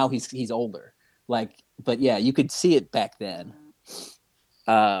 Like now he's older. Like, but yeah, you could see it back then.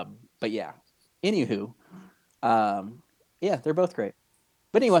 But yeah, anywho, yeah, they're both great.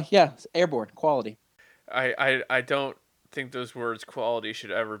 But anyway, yeah, Airborne, quality. I don't think those words quality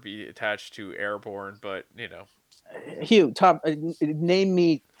should ever be attached to Airborne, but Hugh, Tom, name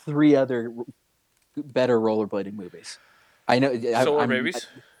me 3 other better rollerblading movies. I know Solar Babies.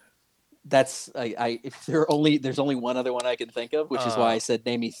 There's only one other one I can think of, which is why I said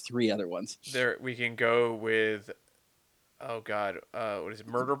name me 3 other ones. There we can go with what is it?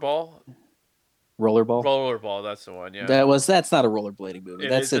 Murder Ball? Rollerball? Rollerball, that's the one, yeah. That's not a rollerblading movie.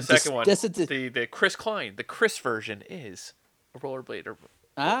 That's the second one. The Chris Klein, the Chris version is a rollerblader.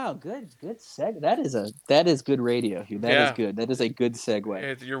 Oh, good segue. That is good radio. That is good. That is a good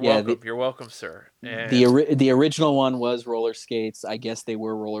segue. You're welcome. You're welcome, sir. And the original one was roller skates. I guess they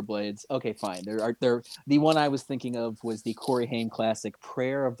were rollerblades. Okay, fine. The one I was thinking of was the Corey Haim classic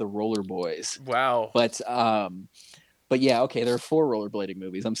Prayer of the Roller Boys. Wow. But yeah, okay, there are 4 rollerblading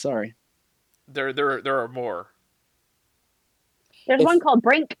movies. I'm sorry. There are more. There's one called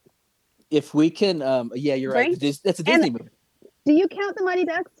Brink. if we can, yeah, you're right. That's a Disney movie. Do you count the Mighty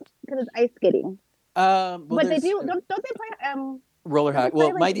Ducks because it's ice skating? Well, but they do. Don't they play? Roller hockey.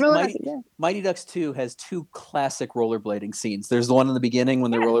 Well, Mighty Ducks 2 has two classic rollerblading scenes. There's the one in the beginning when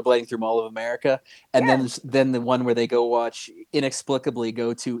they're rollerblading through Mall of America, and then the one where they inexplicably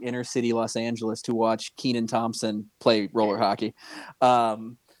go to inner city Los Angeles to watch Kenan Thompson play roller hockey.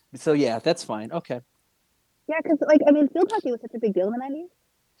 So yeah, that's fine. Okay. Yeah, because field hockey was such a big deal in the 90s,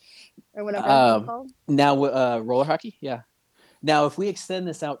 or whatever it's called. Now, roller hockey, yeah. Now, if we extend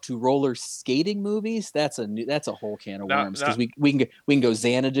this out to roller skating movies, that's a whole can of worms because we can go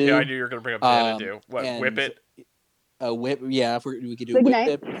Xanadu. Yeah, I knew you were going to bring up Xanadu. Whip It? Whip. Yeah, we could do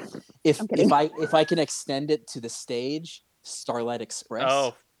Whip It. If I can extend it to the stage, Starlight Express.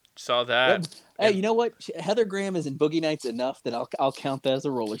 Oh, saw that. Hey, you know what? Heather Graham is in Boogie Nights enough that I'll count that as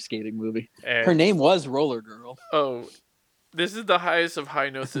a roller skating movie. And her name was Roller Girl. Oh, this is the highest of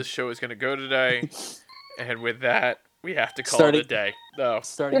high notes this show is going to go today, and with that. We have to call it a day. No.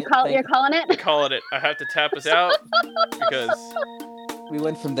 You're calling it? I'm calling it. I have to tap us out because we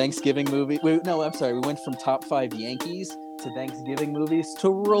went from Thanksgiving movie. We went from top 5 Yankees to Thanksgiving movies to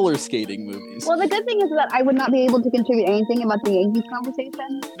roller skating movies. Well, the good thing is that I would not be able to contribute anything about the Yankees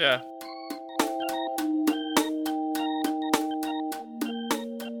conversation. Yeah.